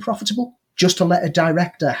hugely profitable, just to let a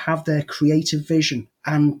director have their creative vision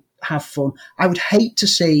and have fun. I would hate to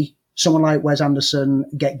see someone like Wes Anderson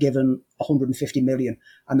get given 150 million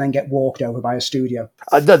and then get walked over by a studio.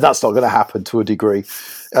 That's not going to happen to a degree.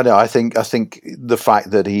 I think the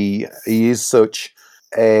fact that he is such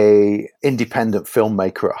a independent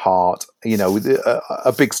filmmaker at heart,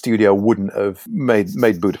 a big studio wouldn't have made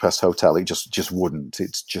Budapest Hotel. It just wouldn't.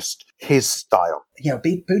 It's just his style.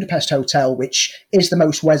 Budapest Hotel, which is the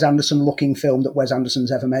most Wes Anderson looking film that Wes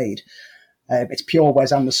Anderson's ever made. It's pure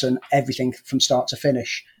Wes Anderson, everything from start to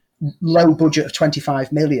finish. Low budget of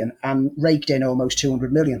 25 million and raked in almost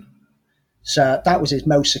 200 million. So that was his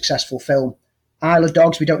most successful film. Isle of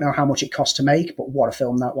Dogs, we don't know how much it cost to make, but what a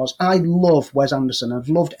film that was. I love Wes Anderson. I've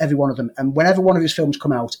loved every one of them. And whenever one of his films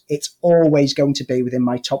come out, it's always going to be within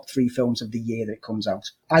my top 3 films of the year that it comes out.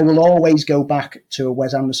 I will always go back to a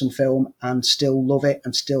Wes Anderson film and still love it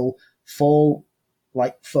and still fall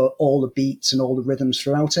for all the beats and all the rhythms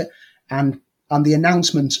throughout it. And the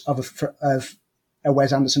announcement of a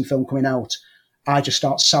Wes Anderson film coming out, I just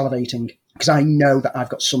start salivating because I know that I've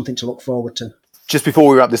got something to look forward to. Just before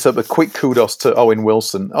we wrap this up, a quick kudos to Owen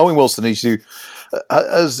Wilson. Owen Wilson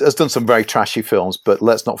has done some very trashy films, but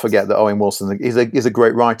let's not forget that Owen Wilson is a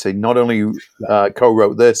great writer. He not only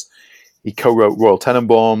co-wrote this, he co-wrote Royal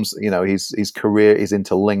Tenenbaums. His career is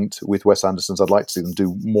interlinked with Wes Anderson's. I'd like to see them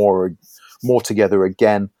do more together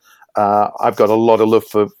again. I've got a lot of love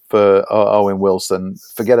for Owen Wilson.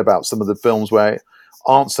 Forget about some of the films where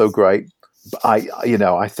aren't so great. But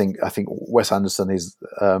I think Wes Anderson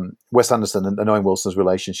and Owen Wilson's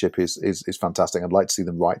relationship is fantastic. I'd like to see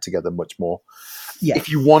them write together much more. Yeah. If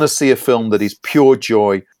you want to see a film that is pure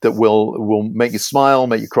joy, that will make you smile,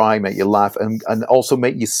 make you cry, make you laugh, and also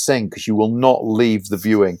make you sing, because you will not leave the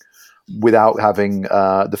viewing without having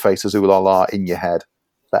the face of Zulala in your head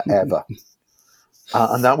forever.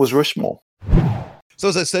 And that was Rushmore. So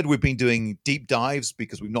as I said, we've been doing deep dives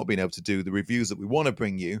because we've not been able to do the reviews that we want to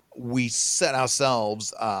bring you. We set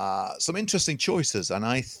ourselves some interesting choices, and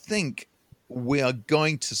I think we are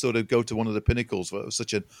going to sort of go to one of the pinnacles for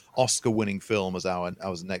such an Oscar-winning film as our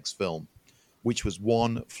next film, which was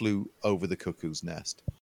One Flew Over the Cuckoo's Nest.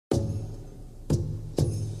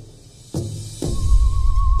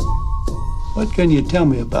 What can you tell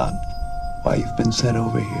me about why you've been sent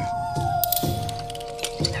over here?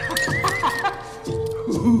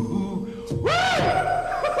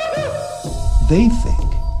 They think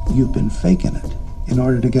you've been faking it in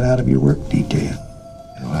order to get out of your work detail.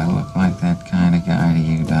 Do I look like that kind of guy to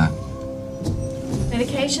you, Doc?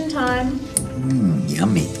 Medication time.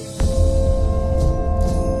 Yummy.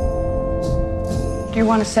 Do you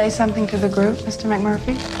want to say something to the group, Mr.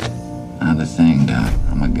 McMurphy? Not a thing, Doc.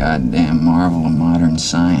 I'm a goddamn marvel of modern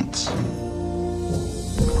science.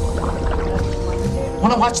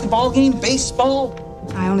 Want to watch the ball game? Baseball?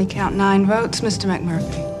 I only count 9 votes, Mr.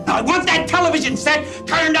 McMurphy. I want that television set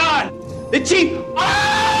turned on. The chief.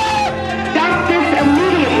 Stop this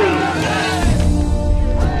immediately.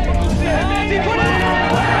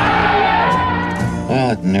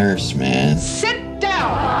 That nurse, man. Sit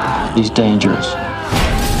down. He's dangerous.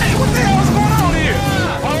 Hey, what the hell is going on here?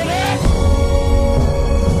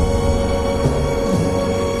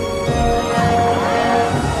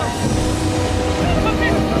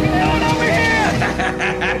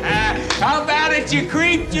 How about it, you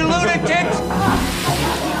creep, you lunatics?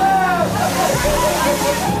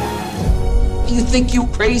 You think you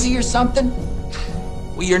crazy or something?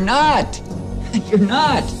 Well, you're not. You're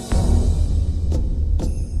not.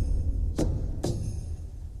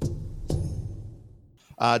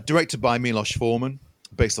 Directed by Milos Forman,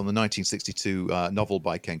 based on the 1962 novel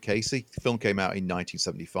by Ken Casey. The film came out in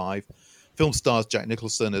 1975. Film stars Jack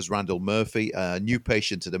Nicholson as Randall Murphy, a new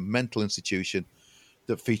patient at a mental institution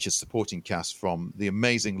that features supporting cast from the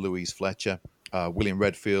amazing Louise Fletcher, William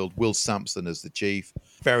Redfield, Will Sampson as the chief,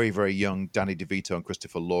 very, very young Danny DeVito and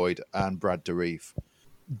Christopher Lloyd, and Brad Dourif.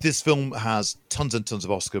 This film has tons and tons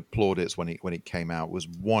of Oscar plaudits when it came out. It was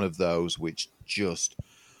one of those which just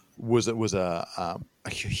was a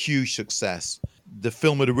huge success. The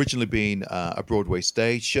film had originally been a Broadway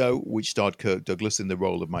stage show, which starred Kirk Douglas in the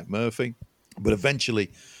role of Mike Murphy. But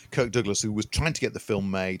eventually, Kirk Douglas, who was trying to get the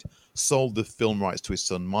film made, sold the film rights to his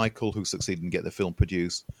son Michael, who succeeded in getting the film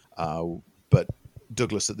produced. But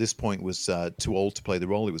Douglas at this point was too old to play the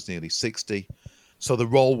role. He was nearly 60. So the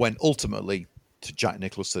role went ultimately to Jack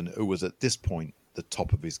Nicholson, who was at this point the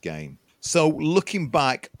top of his game. So looking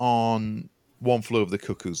back on One Flew Over the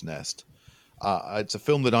Cuckoo's Nest, it's a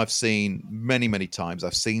film that I've seen many, many times.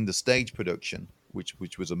 I've seen the stage production, which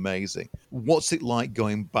was amazing. What's it like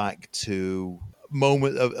going back to a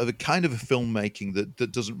moment of a kind of a filmmaking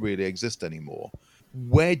that doesn't really exist anymore?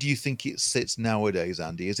 Where do you think it sits nowadays,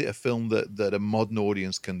 Andy? Is it a film that a modern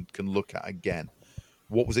audience can look at again?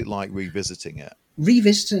 What was it like revisiting it?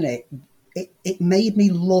 Revisiting it made me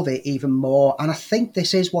love it even more. And I think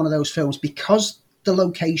this is one of those films, because the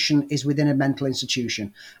location is within a mental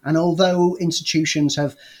institution. And although institutions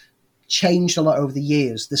have changed a lot over the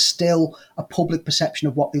years, there's still a public perception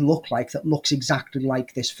of what they look like that looks exactly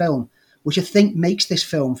like this film, which I think makes this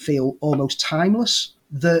film feel almost timeless,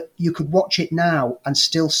 that you could watch it now and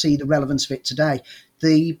still see the relevance of it today.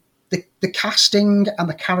 The casting and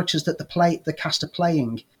the characters that the cast are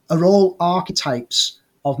playing are all archetypes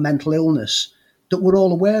of mental illness that we're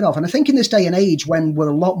all aware of. And I think in this day and age, when we're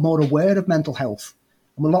a lot more aware of mental health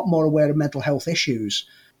and we're a lot more aware of mental health issues,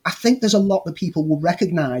 I think there's a lot that people will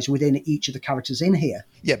recognise within each of the characters in here.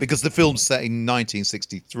 Yeah, because the film's set in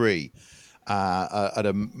 1963 at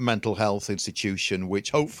a mental health institution,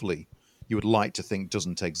 which hopefully you would like to think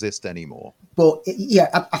doesn't exist anymore. But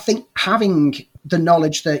yeah, I think having the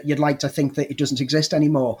knowledge that you'd like to think that it doesn't exist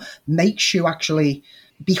anymore makes you actually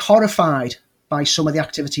be horrified by some of the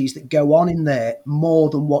activities that go on in there more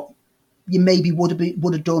than what you maybe would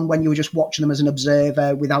have done when you were just watching them as an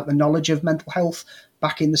observer without the knowledge of mental health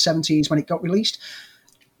back in the 70s when it got released.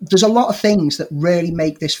 There's a lot of things that really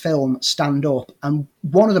make this film stand up, and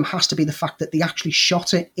one of them has to be the fact that they actually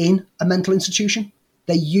shot it in a mental institution.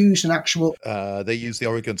 They used an actual... They used the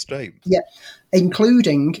Oregon State. Yeah,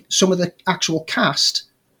 including some of the actual cast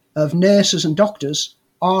of nurses and doctors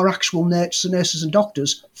are actual nurses and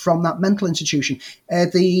doctors from that mental institution.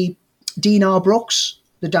 The Dean R. Brooks,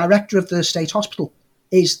 the director of the state hospital,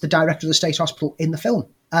 is the director of the state hospital in the film.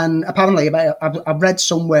 And apparently, I've read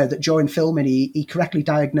somewhere that during filming, he correctly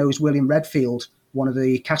diagnosed William Redfield, one of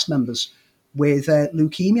the cast members, with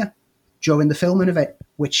leukemia during the filming of it,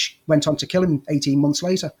 which went on to kill him 18 months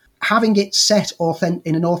later. Having it set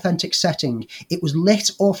in an authentic setting, it was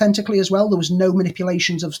lit authentically as well. There was no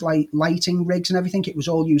manipulations of lighting rigs and everything. It was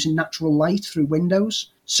all using natural light through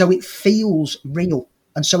windows. So it feels real.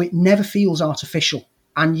 And so it never feels artificial.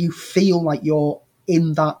 And you feel like you're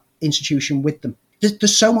in that institution with them.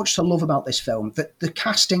 There's so much to love about this film. That the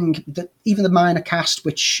casting, even the minor cast,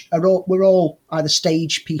 which we're all either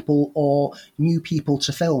stage people or new people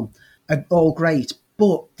to film, are all great.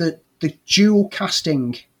 But the dual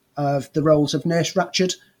casting of the roles of Nurse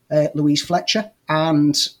Ratched, Louise Fletcher,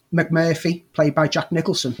 and McMurphy, played by Jack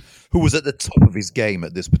Nicholson, who was at the top of his game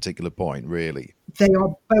at this particular point, really. They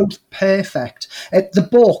are both perfect. The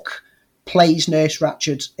book plays Nurse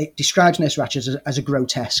Ratched. It describes Nurse Ratched as a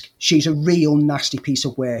grotesque. She's a real nasty piece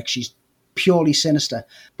of work. She's purely sinister.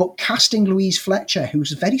 But casting Louise Fletcher,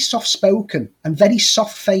 who's very soft-spoken and very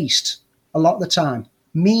soft-faced a lot of the time,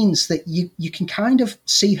 means that you can kind of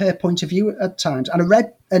see her point of view at times. And I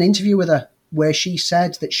read an interview with her where she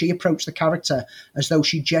said that she approached the character as though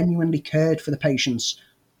she genuinely cared for the patients,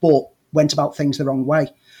 but went about things the wrong way.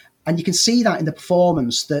 And you can see that in the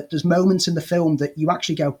performance, that there's moments in the film that you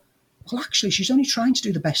actually go, well, actually, she's only trying to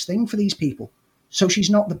do the best thing for these people. So she's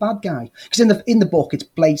not the bad guy. Because in the book, it's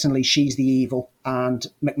blatantly she's the evil and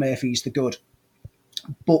McMurphy's the good.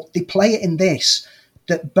 But they play it in this,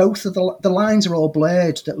 that both of the lines are all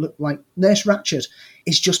blurred, that look like Nurse Ratched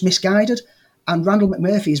is just misguided, and Randall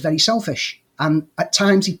McMurphy is very selfish. And at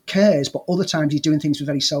times he cares, but other times he's doing things for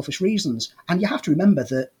very selfish reasons. And you have to remember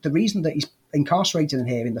that the reason that he's incarcerated in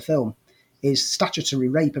here in the film is statutory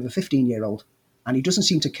rape of a 15-year-old. And he doesn't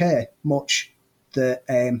seem to care much that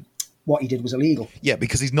what he did was illegal. Yeah,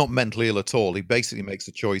 because he's not mentally ill at all. He basically makes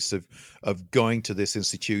the choice of going to this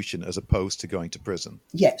institution as opposed to going to prison.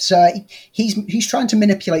 Yeah, so he's trying to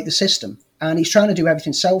manipulate the system, and he's trying to do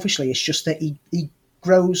everything selfishly. It's just that he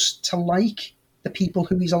grows to like the people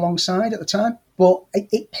who he's alongside at the time. But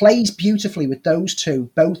it plays beautifully with those two,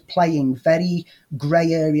 both playing very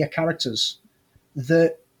grey area characters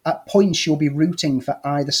that at points you'll be rooting for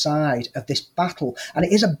either side of this battle. And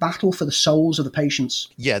it is a battle for the souls of the patients.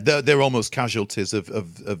 Yeah, they're almost casualties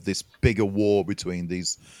of this bigger war between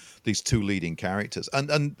these two leading characters.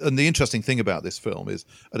 And the interesting thing about this film is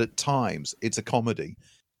that at times it's a comedy,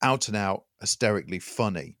 out and out hysterically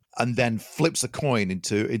funny, and then flips a coin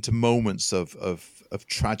into moments of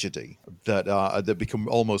tragedy that become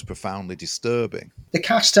almost profoundly disturbing. The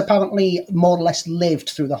cast apparently more or less lived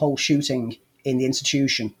through the whole shooting in the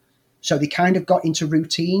institution. So they kind of got into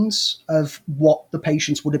routines of what the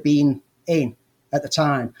patients would have been in at the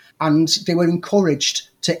time. And they were encouraged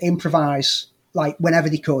to improvise like whenever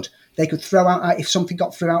they could. They could throw out, if something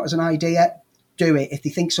got thrown out as an idea, do it if they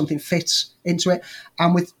think something fits into it.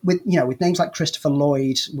 And with names like Christopher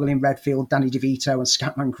Lloyd, William Redfield, Danny DeVito, and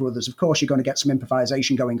Scatman Crothers, of course you're going to get some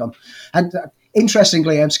improvisation going on. And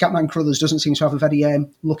interestingly, Scatman Crothers doesn't seem to have a very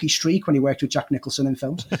lucky streak when he worked with Jack Nicholson in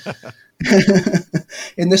films.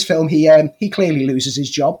 In this film, he clearly loses his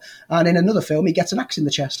job, and in another film, he gets an axe in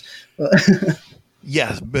the chest.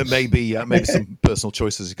 Yeah, but maybe some personal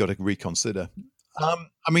choices he's got to reconsider.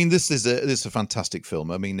 I mean, this is a fantastic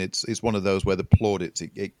film. I mean, it's one of those where the plaudits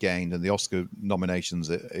it gained and the Oscar nominations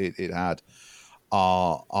it had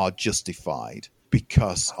are justified,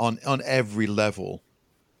 because on every level,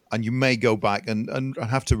 and you may go back and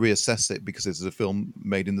have to reassess it because it's a film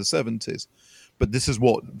made in the 70s, but this is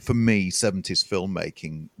what, for me, 70s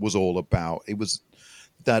filmmaking was all about. It was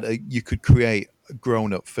that you could create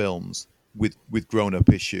grown-up films with grown-up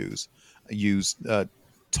issues, use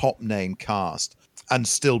top name cast, and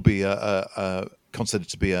still be considered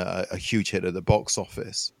to be a huge hit at the box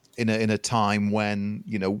office in a time when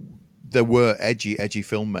there were edgy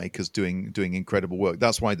filmmakers doing incredible work.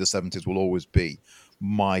 That's why the 70s will always be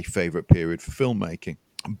my favorite period for filmmaking.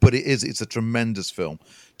 But it's a tremendous film,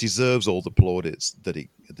 deserves all the plaudits that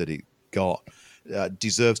it got.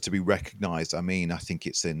 Deserves to be recognized. I mean, I think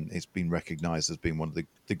it's been recognized as being one of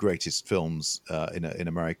the greatest films in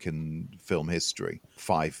American film history.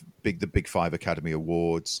 The big five Academy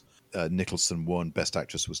Awards. Nicholson won. Best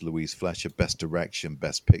Actress was Louise Fletcher. Best Direction,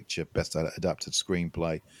 Best Picture, Best Adapted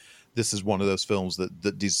Screenplay. This is one of those films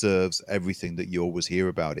that deserves everything that you always hear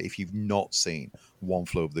about it. If you've not seen One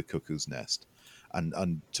Flew Over the Cuckoo's Nest,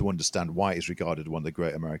 and to understand why it's regarded as one of the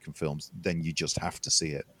great American films, then you just have to see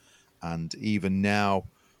it. And even now,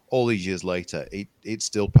 all these years later, it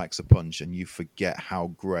still packs a punch, and you forget how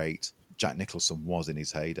great Jack Nicholson was in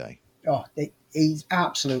his heyday. Oh, he's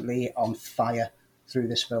absolutely on fire through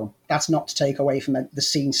this film. That's not to take away from the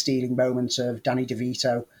scene-stealing moments of Danny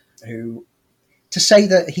DeVito, who, to say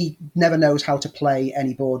that he never knows how to play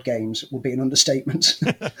any board games would be an understatement.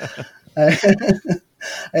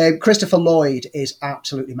 Christopher Lloyd is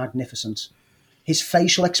absolutely magnificent. His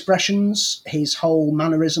facial expressions, his whole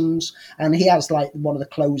mannerisms, and he has like one of the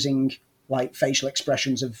closing like facial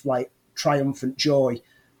expressions of like triumphant joy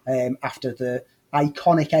after the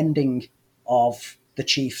iconic ending of the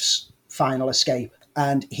Chief's final escape,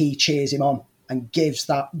 and he cheers him on and gives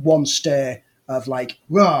that one stir of like,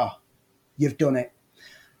 "Rah, you've done it."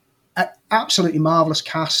 Absolutely marvelous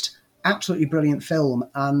cast, absolutely brilliant film,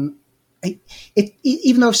 and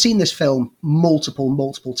even though I've seen this film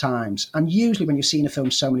multiple times, and usually when you've seen a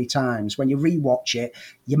film so many times, when you rewatch it,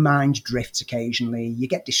 your mind drifts occasionally, you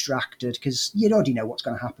get distracted because you already know what's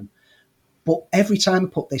going to happen. But every time I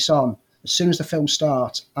put this on, as soon as the film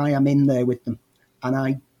starts, I am in there with them, and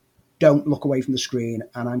I don't look away from the screen,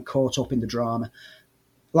 and I'm caught up in the drama.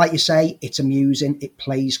 Like you say, it's amusing, it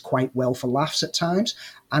plays quite well for laughs at times,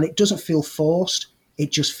 and it doesn't feel forced,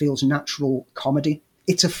 it just feels natural comedy.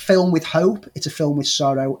 it's a film with hope, it's a film with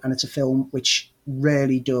sorrow, and it's a film which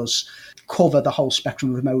really does cover the whole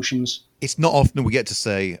spectrum of emotions. It's not often we get to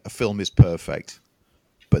say a film is perfect,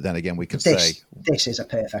 but then again, we can say this is a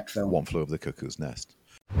perfect film. One Flew Over the Cuckoo's Nest.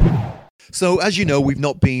 So, as you know, we've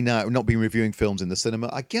not been reviewing films in the cinema.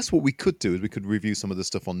 I guess what we could do is we could review some of the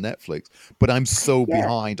stuff on Netflix. But I'm so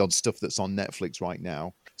behind on stuff that's on Netflix right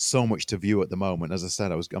now. So much to view at the moment. As I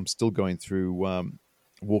said, I'm still going through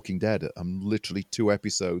Walking Dead. I'm literally 2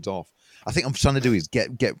 episodes off. I think I'm trying to do is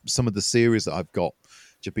get some of the series that I've got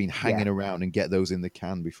just been hanging around and get those in the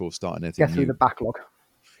can before starting anything. Get through the backlog.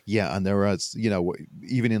 Yeah, and there is,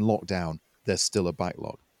 even in lockdown, there's still a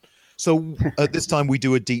backlog. So at this time, we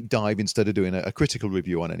do a deep dive instead of doing a critical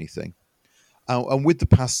review on anything. And with the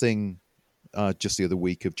passing just the other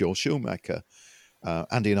week of Joel Schumacher,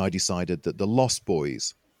 Andy and I decided that The Lost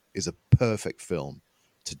Boys is a perfect film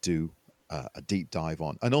to do a deep dive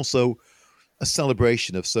on. And also a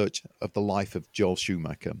celebration of the life of Joel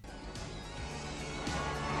Schumacher.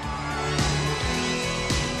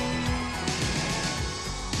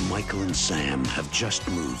 Michael and Sam have just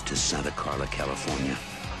moved to Santa Carla, California.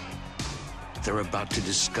 They're about to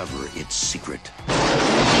discover its secret.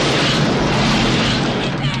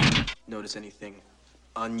 Notice anything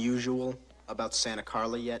unusual about Santa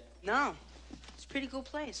Carla yet? No. It's a pretty cool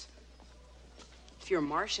place. If you're a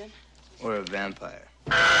Martian. Or a vampire.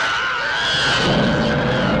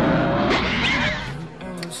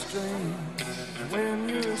 When you're strange. When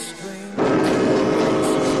you're strange.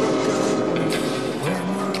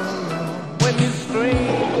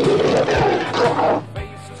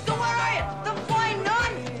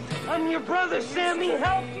 Your brother, Sammy,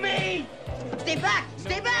 help me! Stay back!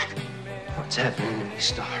 Stay back! What's happening to me,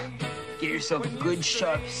 Star? Get yourself a good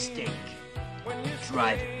sharp steak.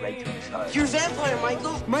 Drive it right through his heart. You're a vampire,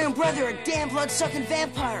 Michael. My own brother, a damn blood-sucking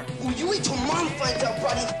vampire. Oh, you wait till Mom finds out,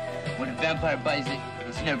 buddy. When a vampire buys it,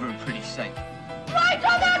 it's never a pretty sight.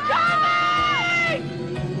 Michael, they're coming!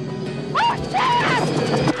 Oh,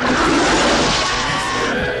 shit!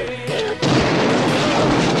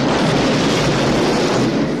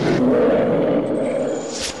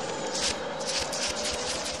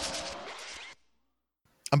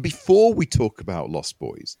 And before we talk about Lost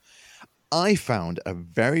Boys, I found a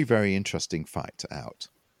very, very interesting fact out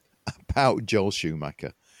about Joel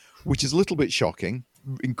Schumacher, which is a little bit shocking,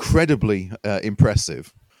 incredibly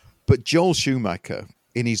impressive. But Joel Schumacher,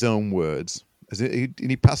 in his own words,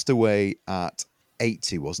 he passed away at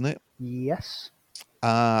 80, wasn't it? Yes.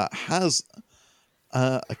 Has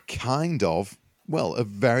a kind of, a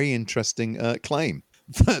very interesting claim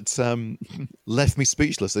that left me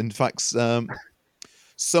speechless. In fact,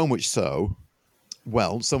 so much so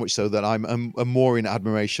that I'm more in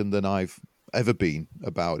admiration than I've ever been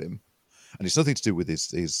about him. And it's nothing to do with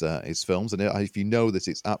his films. And if you know this,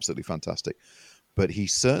 it's absolutely fantastic. But he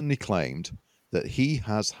certainly claimed that he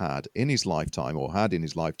has had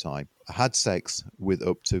sex with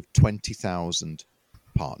up to 20,000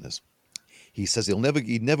 partners. He says he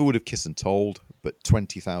never would have kissed and told, but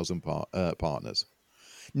 20,000 partners.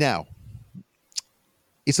 Now,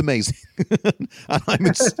 it's amazing. And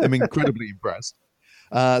I'm incredibly impressed.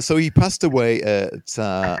 So he passed away at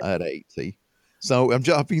 80. So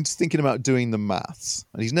I've been thinking about doing the maths,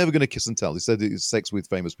 and he's never going to kiss and tell. He said it's sex with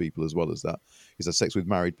famous people as well as that. He's had sex with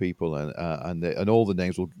married people, and all the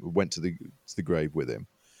names went to the grave with him.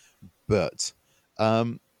 But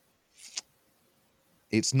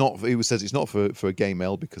it's not. He says it's not for a gay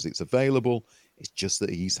male because it's available. It's just that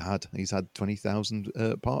he's had 20,000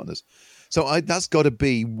 partners. So that's got to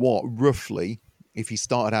be what roughly, if he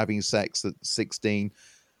started having sex at 16,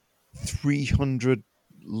 300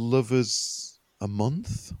 lovers a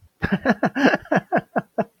month.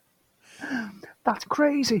 That's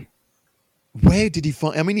crazy. Where did he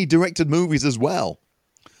find? I mean, he directed movies as well.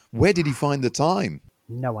 Where did he find the time?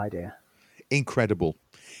 No idea. Incredible.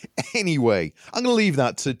 Anyway, I'm going to leave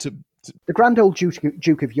that to the grand old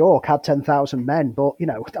Duke of York had 10,000 men, but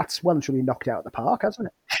that's well and truly knocked out of the park, hasn't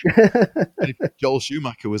it? If Joel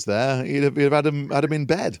Schumacher was there, he'd have had him in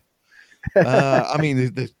bed. I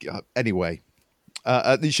mean, anyway.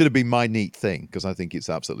 It should have been my neat thing because I think it's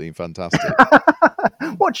absolutely fantastic.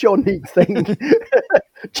 What's your neat thing?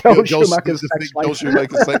 Joel Schumacher's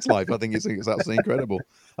sex life. I think it's absolutely incredible.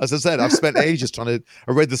 As I said, I've spent ages I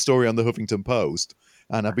read the story on the Huffington Post,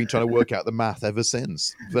 and I've been trying to work out the math ever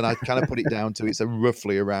since. But I kind of put it down to it's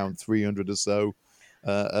roughly around 300 or so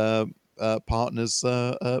partners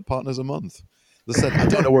a month. As I said, I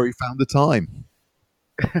don't know where he found the time.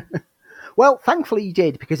 Well, thankfully he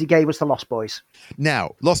did, because he gave us The Lost Boys.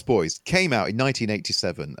 Now, Lost Boys came out in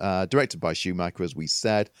 1987, directed by Schumacher, as we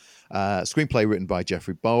said. Screenplay written by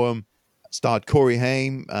Jeffrey Boehm. Starred Corey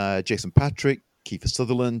Haim, Jason Patric, Kiefer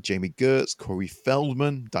Sutherland, Jamie Gertz, Corey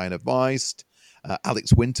Feldman, Diana Weist,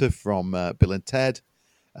 Alex Winter from Bill and Ted,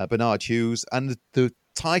 Bernard Hughes. And the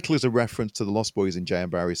title is a reference to the Lost Boys in J.M.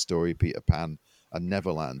 Barrie's story, Peter Pan and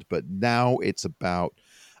Neverland. But now it's about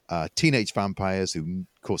teenage vampires who,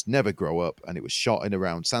 of course, never grow up. And it was shot in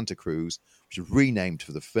around Santa Cruz, which was renamed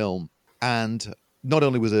for the film. And not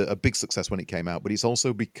only was it a big success when it came out, but it's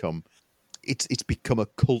also become a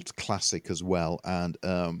cult classic as well, and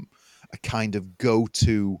a kind of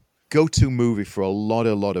go-to movie for a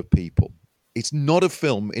lot of people. It's not a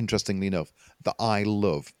film, interestingly enough, that I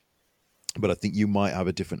love, but I think you might have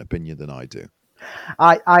a different opinion than I do.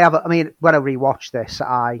 I mean, when I rewatched this,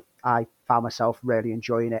 I found myself really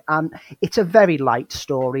enjoying it. And it's a very light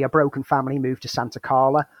story. A broken family moved to Santa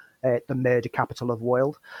Carla, the murder capital of the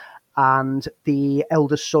world. And the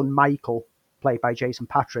eldest son, Michael, played by Jason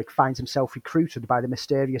Patric, finds himself recruited by the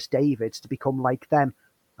mysterious Davids to become like them.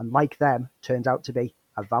 And like them, turns out to be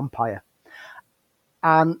a vampire.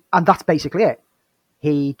 And that's basically it.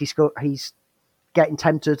 He's getting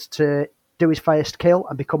tempted to do his first kill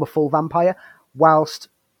and become a full vampire, whilst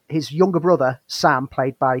his younger brother, Sam,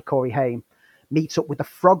 played by Corey Haim, meets up with the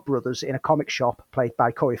Frog Brothers in a comic shop, played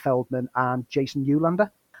by Corey Feldman and Jason Newlander.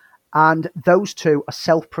 And those two are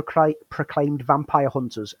self-proclaimed vampire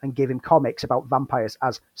hunters and give him comics about vampires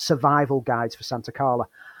as survival guides for Santa Carla.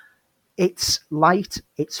 It's light,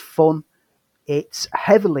 it's fun, it's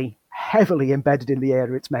heavily embedded in the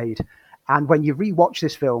era it's made. And when you rewatch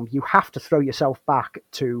this film, you have to throw yourself back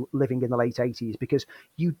to living in the late 80s, because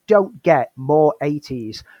you don't get more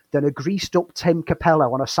 80s than a greased up Tim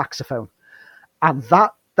Capello on a saxophone. And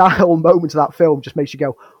that whole moment of that film just makes you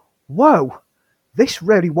go, whoa, this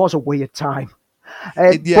really was a weird time.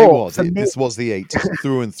 It was. This was the 80s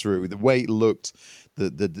through and through. The way it looked,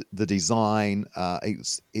 the design,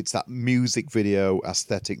 it's that music video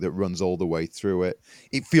aesthetic that runs all the way through it.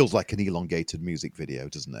 It feels like an elongated music video,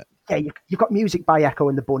 doesn't it? Yeah, you've got music by Echo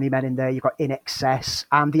and the Bunnymen in there. You've got In Excess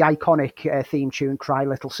and the iconic theme tune "Cry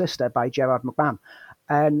Little Sister" by Gerard McMahon.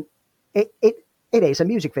 And it is a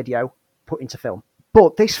music video put into film.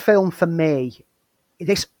 But this film, for me,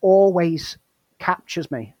 this always captures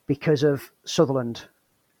me because of Sutherland.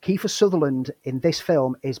 Kiefer Sutherland in this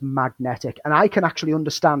film is magnetic, and I can actually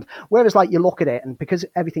understand. Whereas, like, you look at it, and because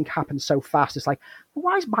everything happens so fast, it's like,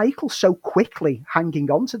 why is Michael so quickly hanging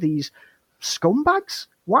on to these scumbags?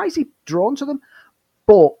 Why is he drawn to them?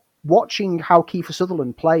 But watching how Kiefer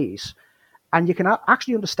Sutherland plays, and you can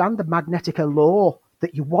actually understand the magnetic allure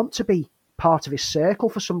that you want to be part of his circle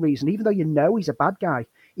for some reason, even though you know he's a bad guy,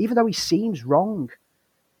 even though he seems wrong.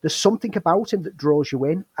 There's something about him that draws you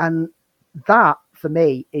in, and that, for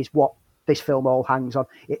me, is what this film all hangs on.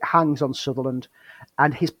 It hangs on Sutherland,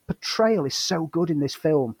 and his portrayal is so good in this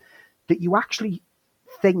film that you actually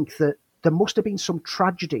think that there must have been some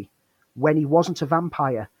tragedy when he wasn't a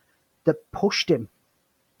vampire that pushed him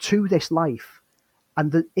to this life,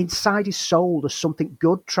 and that inside his soul there's something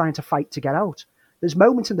good trying to fight to get out. There's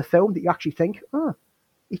moments in the film that you actually think,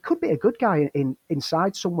 he could be a good guy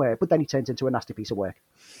inside somewhere, but then he turns into a nasty piece of work.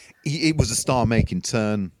 It was a star-making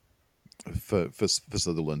turn for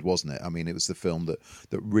Sutherland, wasn't it? I mean, it was the film that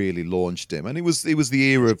really launched him, and it was the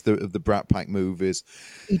era of the Brat Pack movies.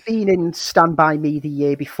 He'd been in Stand By Me the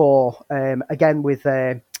year before, again with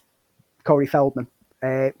Corey Feldman,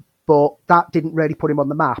 but that didn't really put him on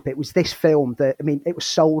the map. It was this film that, I mean, it was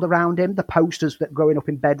sold around him. The posters that growing up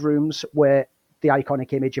in bedrooms were the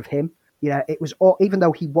iconic image of him. It was all, even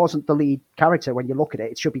though he wasn't the lead character, when you look at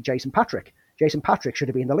it, it should be Jason Patric. Jason Patric should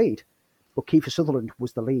have been the lead, but Kiefer Sutherland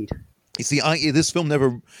was the lead. You see, this film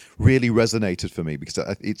never really resonated for me because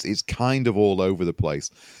it's kind of all over the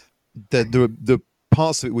place. The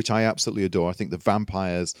parts of it which I absolutely adore. I think the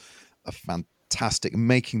vampires are fantastic,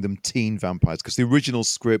 making them teen vampires, because the original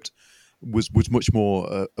script was much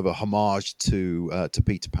more of a homage to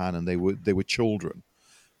Peter Pan, and they were children.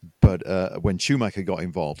 But when Schumacher got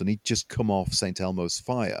involved, and he'd just come off St. Elmo's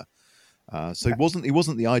Fire, so he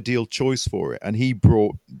wasn't the ideal choice for it, and he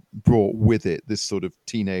brought with it this sort of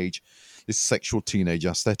this sexual teenage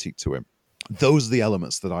aesthetic to him. Those are the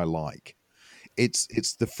elements that I like.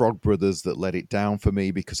 It's the Frog Brothers that let it down for me,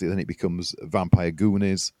 because then it becomes Vampire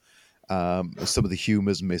Goonies. Some of the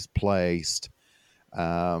humor's misplaced,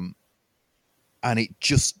 and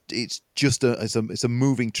it's a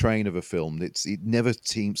moving train of a film. It never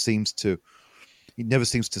seems to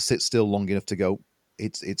sit still long enough to go,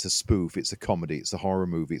 it's a spoof, it's a comedy, it's a horror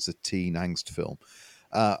movie, it's a teen angst film.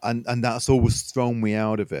 and that's always thrown me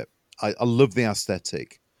out of it. I love the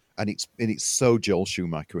aesthetic, and it's so Joel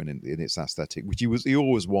Schumacher in its aesthetic, which he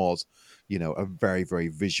always was, a very, very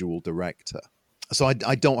visual director. So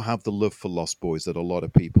I don't have the love for Lost Boys that a lot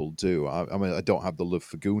of people do. I mean, I don't have the love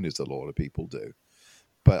for Goonies that a lot of people do,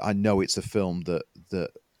 but I know it's a film that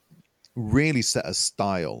really set a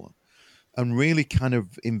style and really kind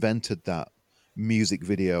of invented that music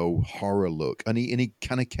video horror look. And he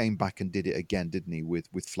kind of came back and did it again, didn't he, with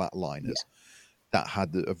Flatliners? Yeah. That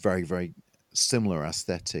had a very, very similar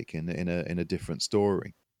aesthetic in a different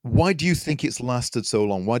story. Why do you think it's lasted so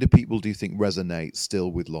long? Why do people, do you think, resonate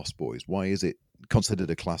still with Lost Boys? Why is it considered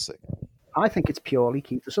a classic? I think it's purely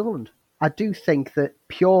Kiefer Sutherland. I do think that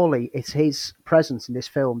purely it's his presence in this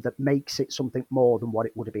film that makes it something more than what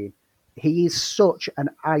it would have been. He is such an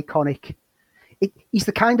iconic... He's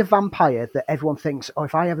the kind of vampire that everyone thinks,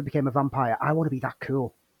 if I ever became a vampire, I want to be that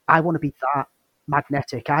cool. I want to be that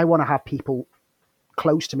magnetic. I want to have people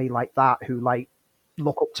close to me like that who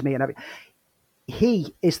look up to me and everything.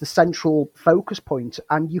 He is the central focus point,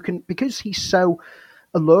 and you can, because he's so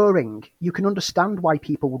alluring, you can understand why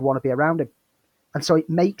people would want to be around him. And so it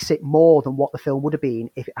makes it more than what the film would have been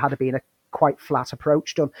if it had been a quite flat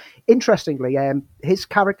approach done. Interestingly, his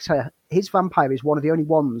character, his vampire, is one of the only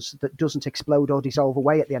ones that doesn't explode or dissolve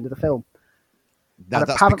away at the end of the film. Now,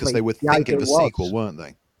 that's because they were thinking of a sequel, weren't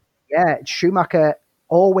they? Yeah, Schumacher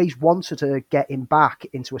always wanted to get him back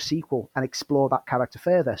into a sequel and explore that character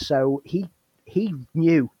further. So he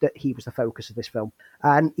knew that he was the focus of this film.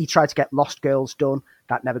 And he tried to get Lost Girls done.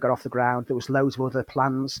 That never got off the ground. There was loads of other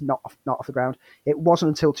plans not off the ground. It wasn't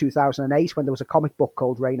until 2008 when there was a comic book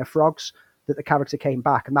called Reign of Frogs that the character came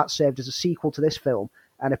back, and that served as a sequel to this film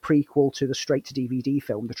and a prequel to the straight-to-DVD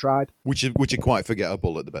film, The Tribe. Which are quite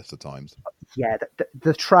forgettable at the best of times. Yeah,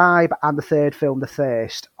 the Tribe and the third film, The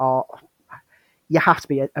Thirst, are... You have to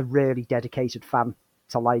be a really dedicated fan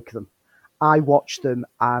to like them. I watched them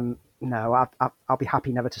and... No, I'll be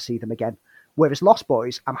happy never to see them again. Whereas Lost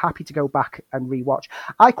Boys, I'm happy to go back and rewatch.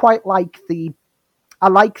 I quite like the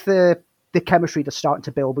chemistry that's starting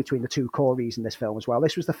to build between the two Coreys in this film as well.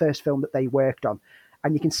 This was the first film that they worked on,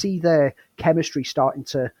 and you can see their chemistry starting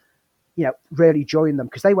to, really join them,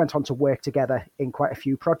 because they went on to work together in quite a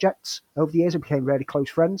few projects over the years and became really close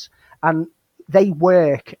friends. And they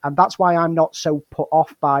work, and that's why I'm not so put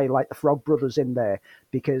off by the Frog Brothers in there,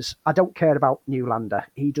 because I don't care about Newlander.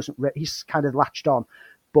 He's kind of latched on,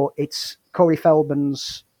 but it's Corey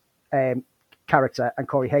Feldman's character and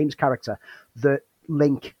Corey Haim's character that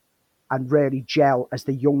link and really gel as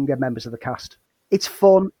the younger members of the cast. It's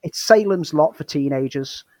fun. It's Salem's Lot for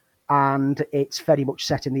teenagers, and it's very much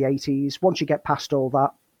set in the 80s. Once you get past all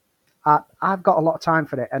that, I've got a lot of time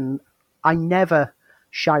for it, and I never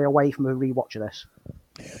shy away from a rewatch of this.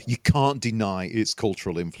 You can't deny its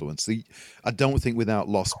cultural influence. I don't think without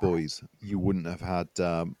Lost Boys you wouldn't have had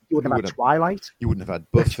you wouldn't have had Twilight. You wouldn't have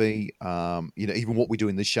had Buffy. Even What We Do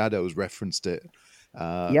in the Shadows referenced it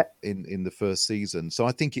in the first season. So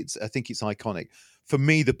I think it's iconic. For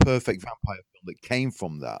me, the perfect vampire film that came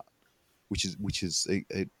from that, which is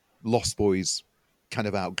Lost Boys kind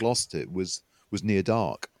of outglossed it, was Near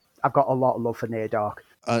Dark. I've got a lot of love for Near Dark.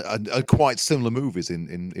 Quite similar movies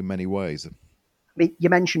in many ways. I mean, you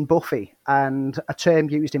mentioned Buffy, and a term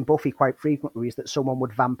used in Buffy quite frequently is that someone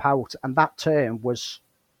would vamp out, and that term was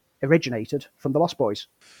originated from the Lost Boys.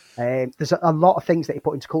 There's a lot of things that he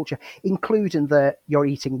put into culture, including the you're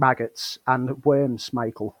eating maggots and worms,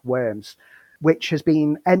 Michael, worms, which has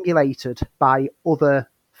been emulated by other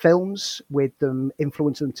films, with them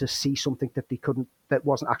influencing them to see something that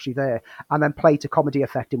wasn't actually there, and then play to comedy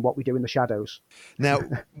effect in What We Do in the Shadows. Now,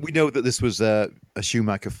 we know that this was a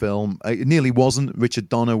Schumacher film. It nearly wasn't. Richard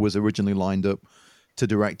Donner was originally lined up to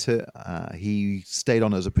direct it. He stayed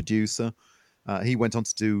on as a producer. He went on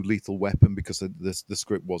to do Lethal Weapon because the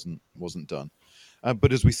script wasn't done.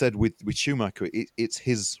 But as we said with Schumacher, it's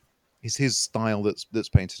his style that's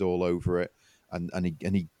painted all over it, and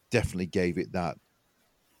he definitely gave it that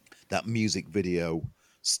music video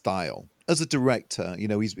style. As a director,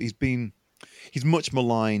 he's much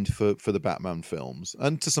maligned for the Batman films,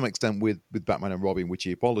 and to some extent with Batman and Robin, which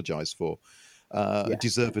he apologized for,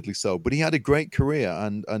 deservedly so. But he had a great career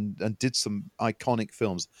and did some iconic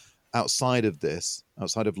films outside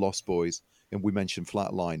of Lost Boys, and we mentioned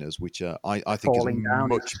Flatliners, which I think Falling is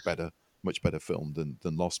a Down, much better film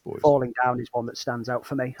than Lost Boys. Falling Down is one that stands out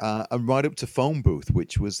for me. And right up to Phone Booth,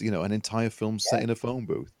 which was an entire film set in a phone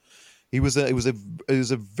booth. He was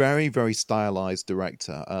a very, very stylized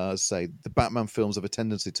director. Say the Batman films have a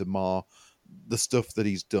tendency to mar the stuff that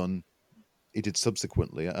he did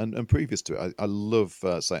subsequently and previous to it. I love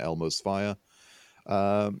say Elmo's Fire.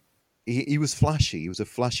 He was flashy. He was a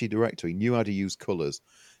flashy director. He knew how to use colours.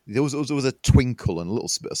 There was a twinkle and a little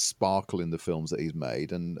bit of sparkle in the films that he's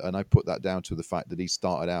made, and I put that down to the fact that he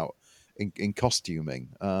started out in costuming.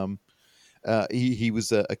 He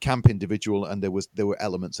was a camp individual, and there were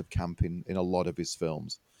elements of camp in a lot of his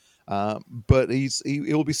films. But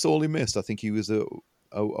he'll be sorely missed. I think he was a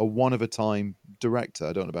one of a time director.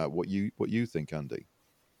 I don't know about what you think, Andy.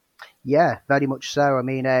 Yeah, very much so. I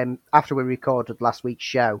mean, after we recorded last week's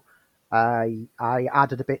show, I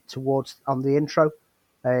added a bit on the intro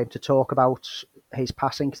to talk about his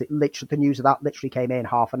passing, because the news of that literally came in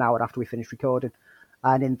half an hour after we finished recording,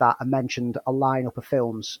 and in that I mentioned a lineup of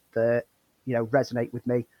films that resonate with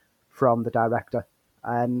me from the director,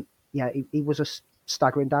 and he was a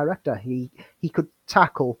staggering director. He could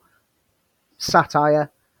tackle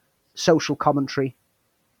satire, social commentary,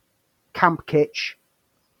 camp kitsch,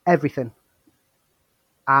 everything,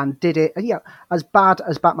 and did it. And as bad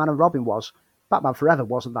as Batman and Robin was, Batman Forever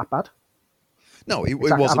wasn't that bad. No, it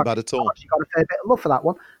wasn't bad at all. I've actually got a fair bit of love for that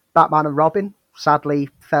one. Batman and Robin sadly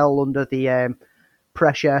fell under the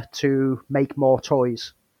pressure to make more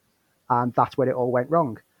toys, and that's where it all went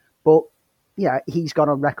wrong. But he's gone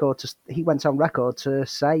on record. He went on record to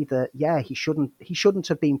say that he shouldn't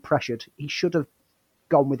have been pressured. He should have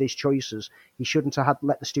gone with his choices. He shouldn't have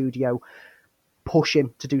let the studio push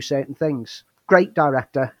him to do certain things. Great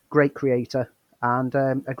director, great creator, and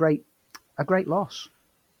a great loss.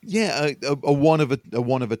 Yeah, a one of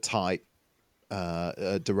a type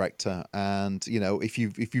director, and if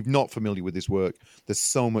you're not familiar with his work, there's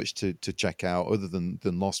so much to check out other than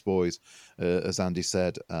Lost Boys, as Andy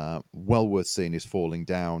said. Well worth seeing is Falling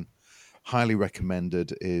Down. Highly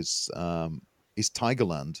recommended is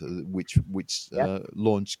Tigerland, which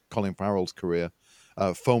launched Colin Farrell's career.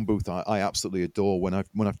 Phone Booth I absolutely adore. When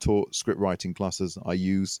I've taught script writing classes, I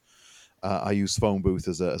use Phone Booth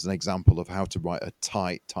as an example of how to write a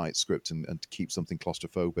tight script and to keep something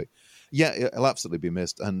claustrophobic. Yeah, it'll absolutely be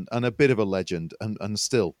missed, and a bit of a legend, and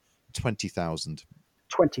still 20,000.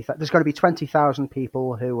 There's going to be 20,000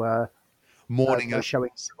 people who are mourning at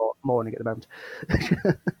the moment.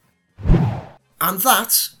 And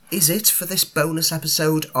that is it for this bonus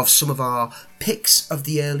episode of some of our picks of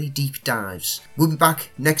the early deep dives. We'll be back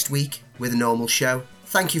next week with a normal show.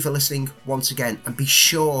 Thank you for listening once again, and be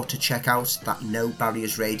sure to check out that No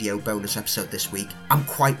Barriers Radio bonus episode this week. I'm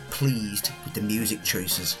quite pleased with the music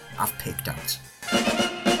choices I've picked out.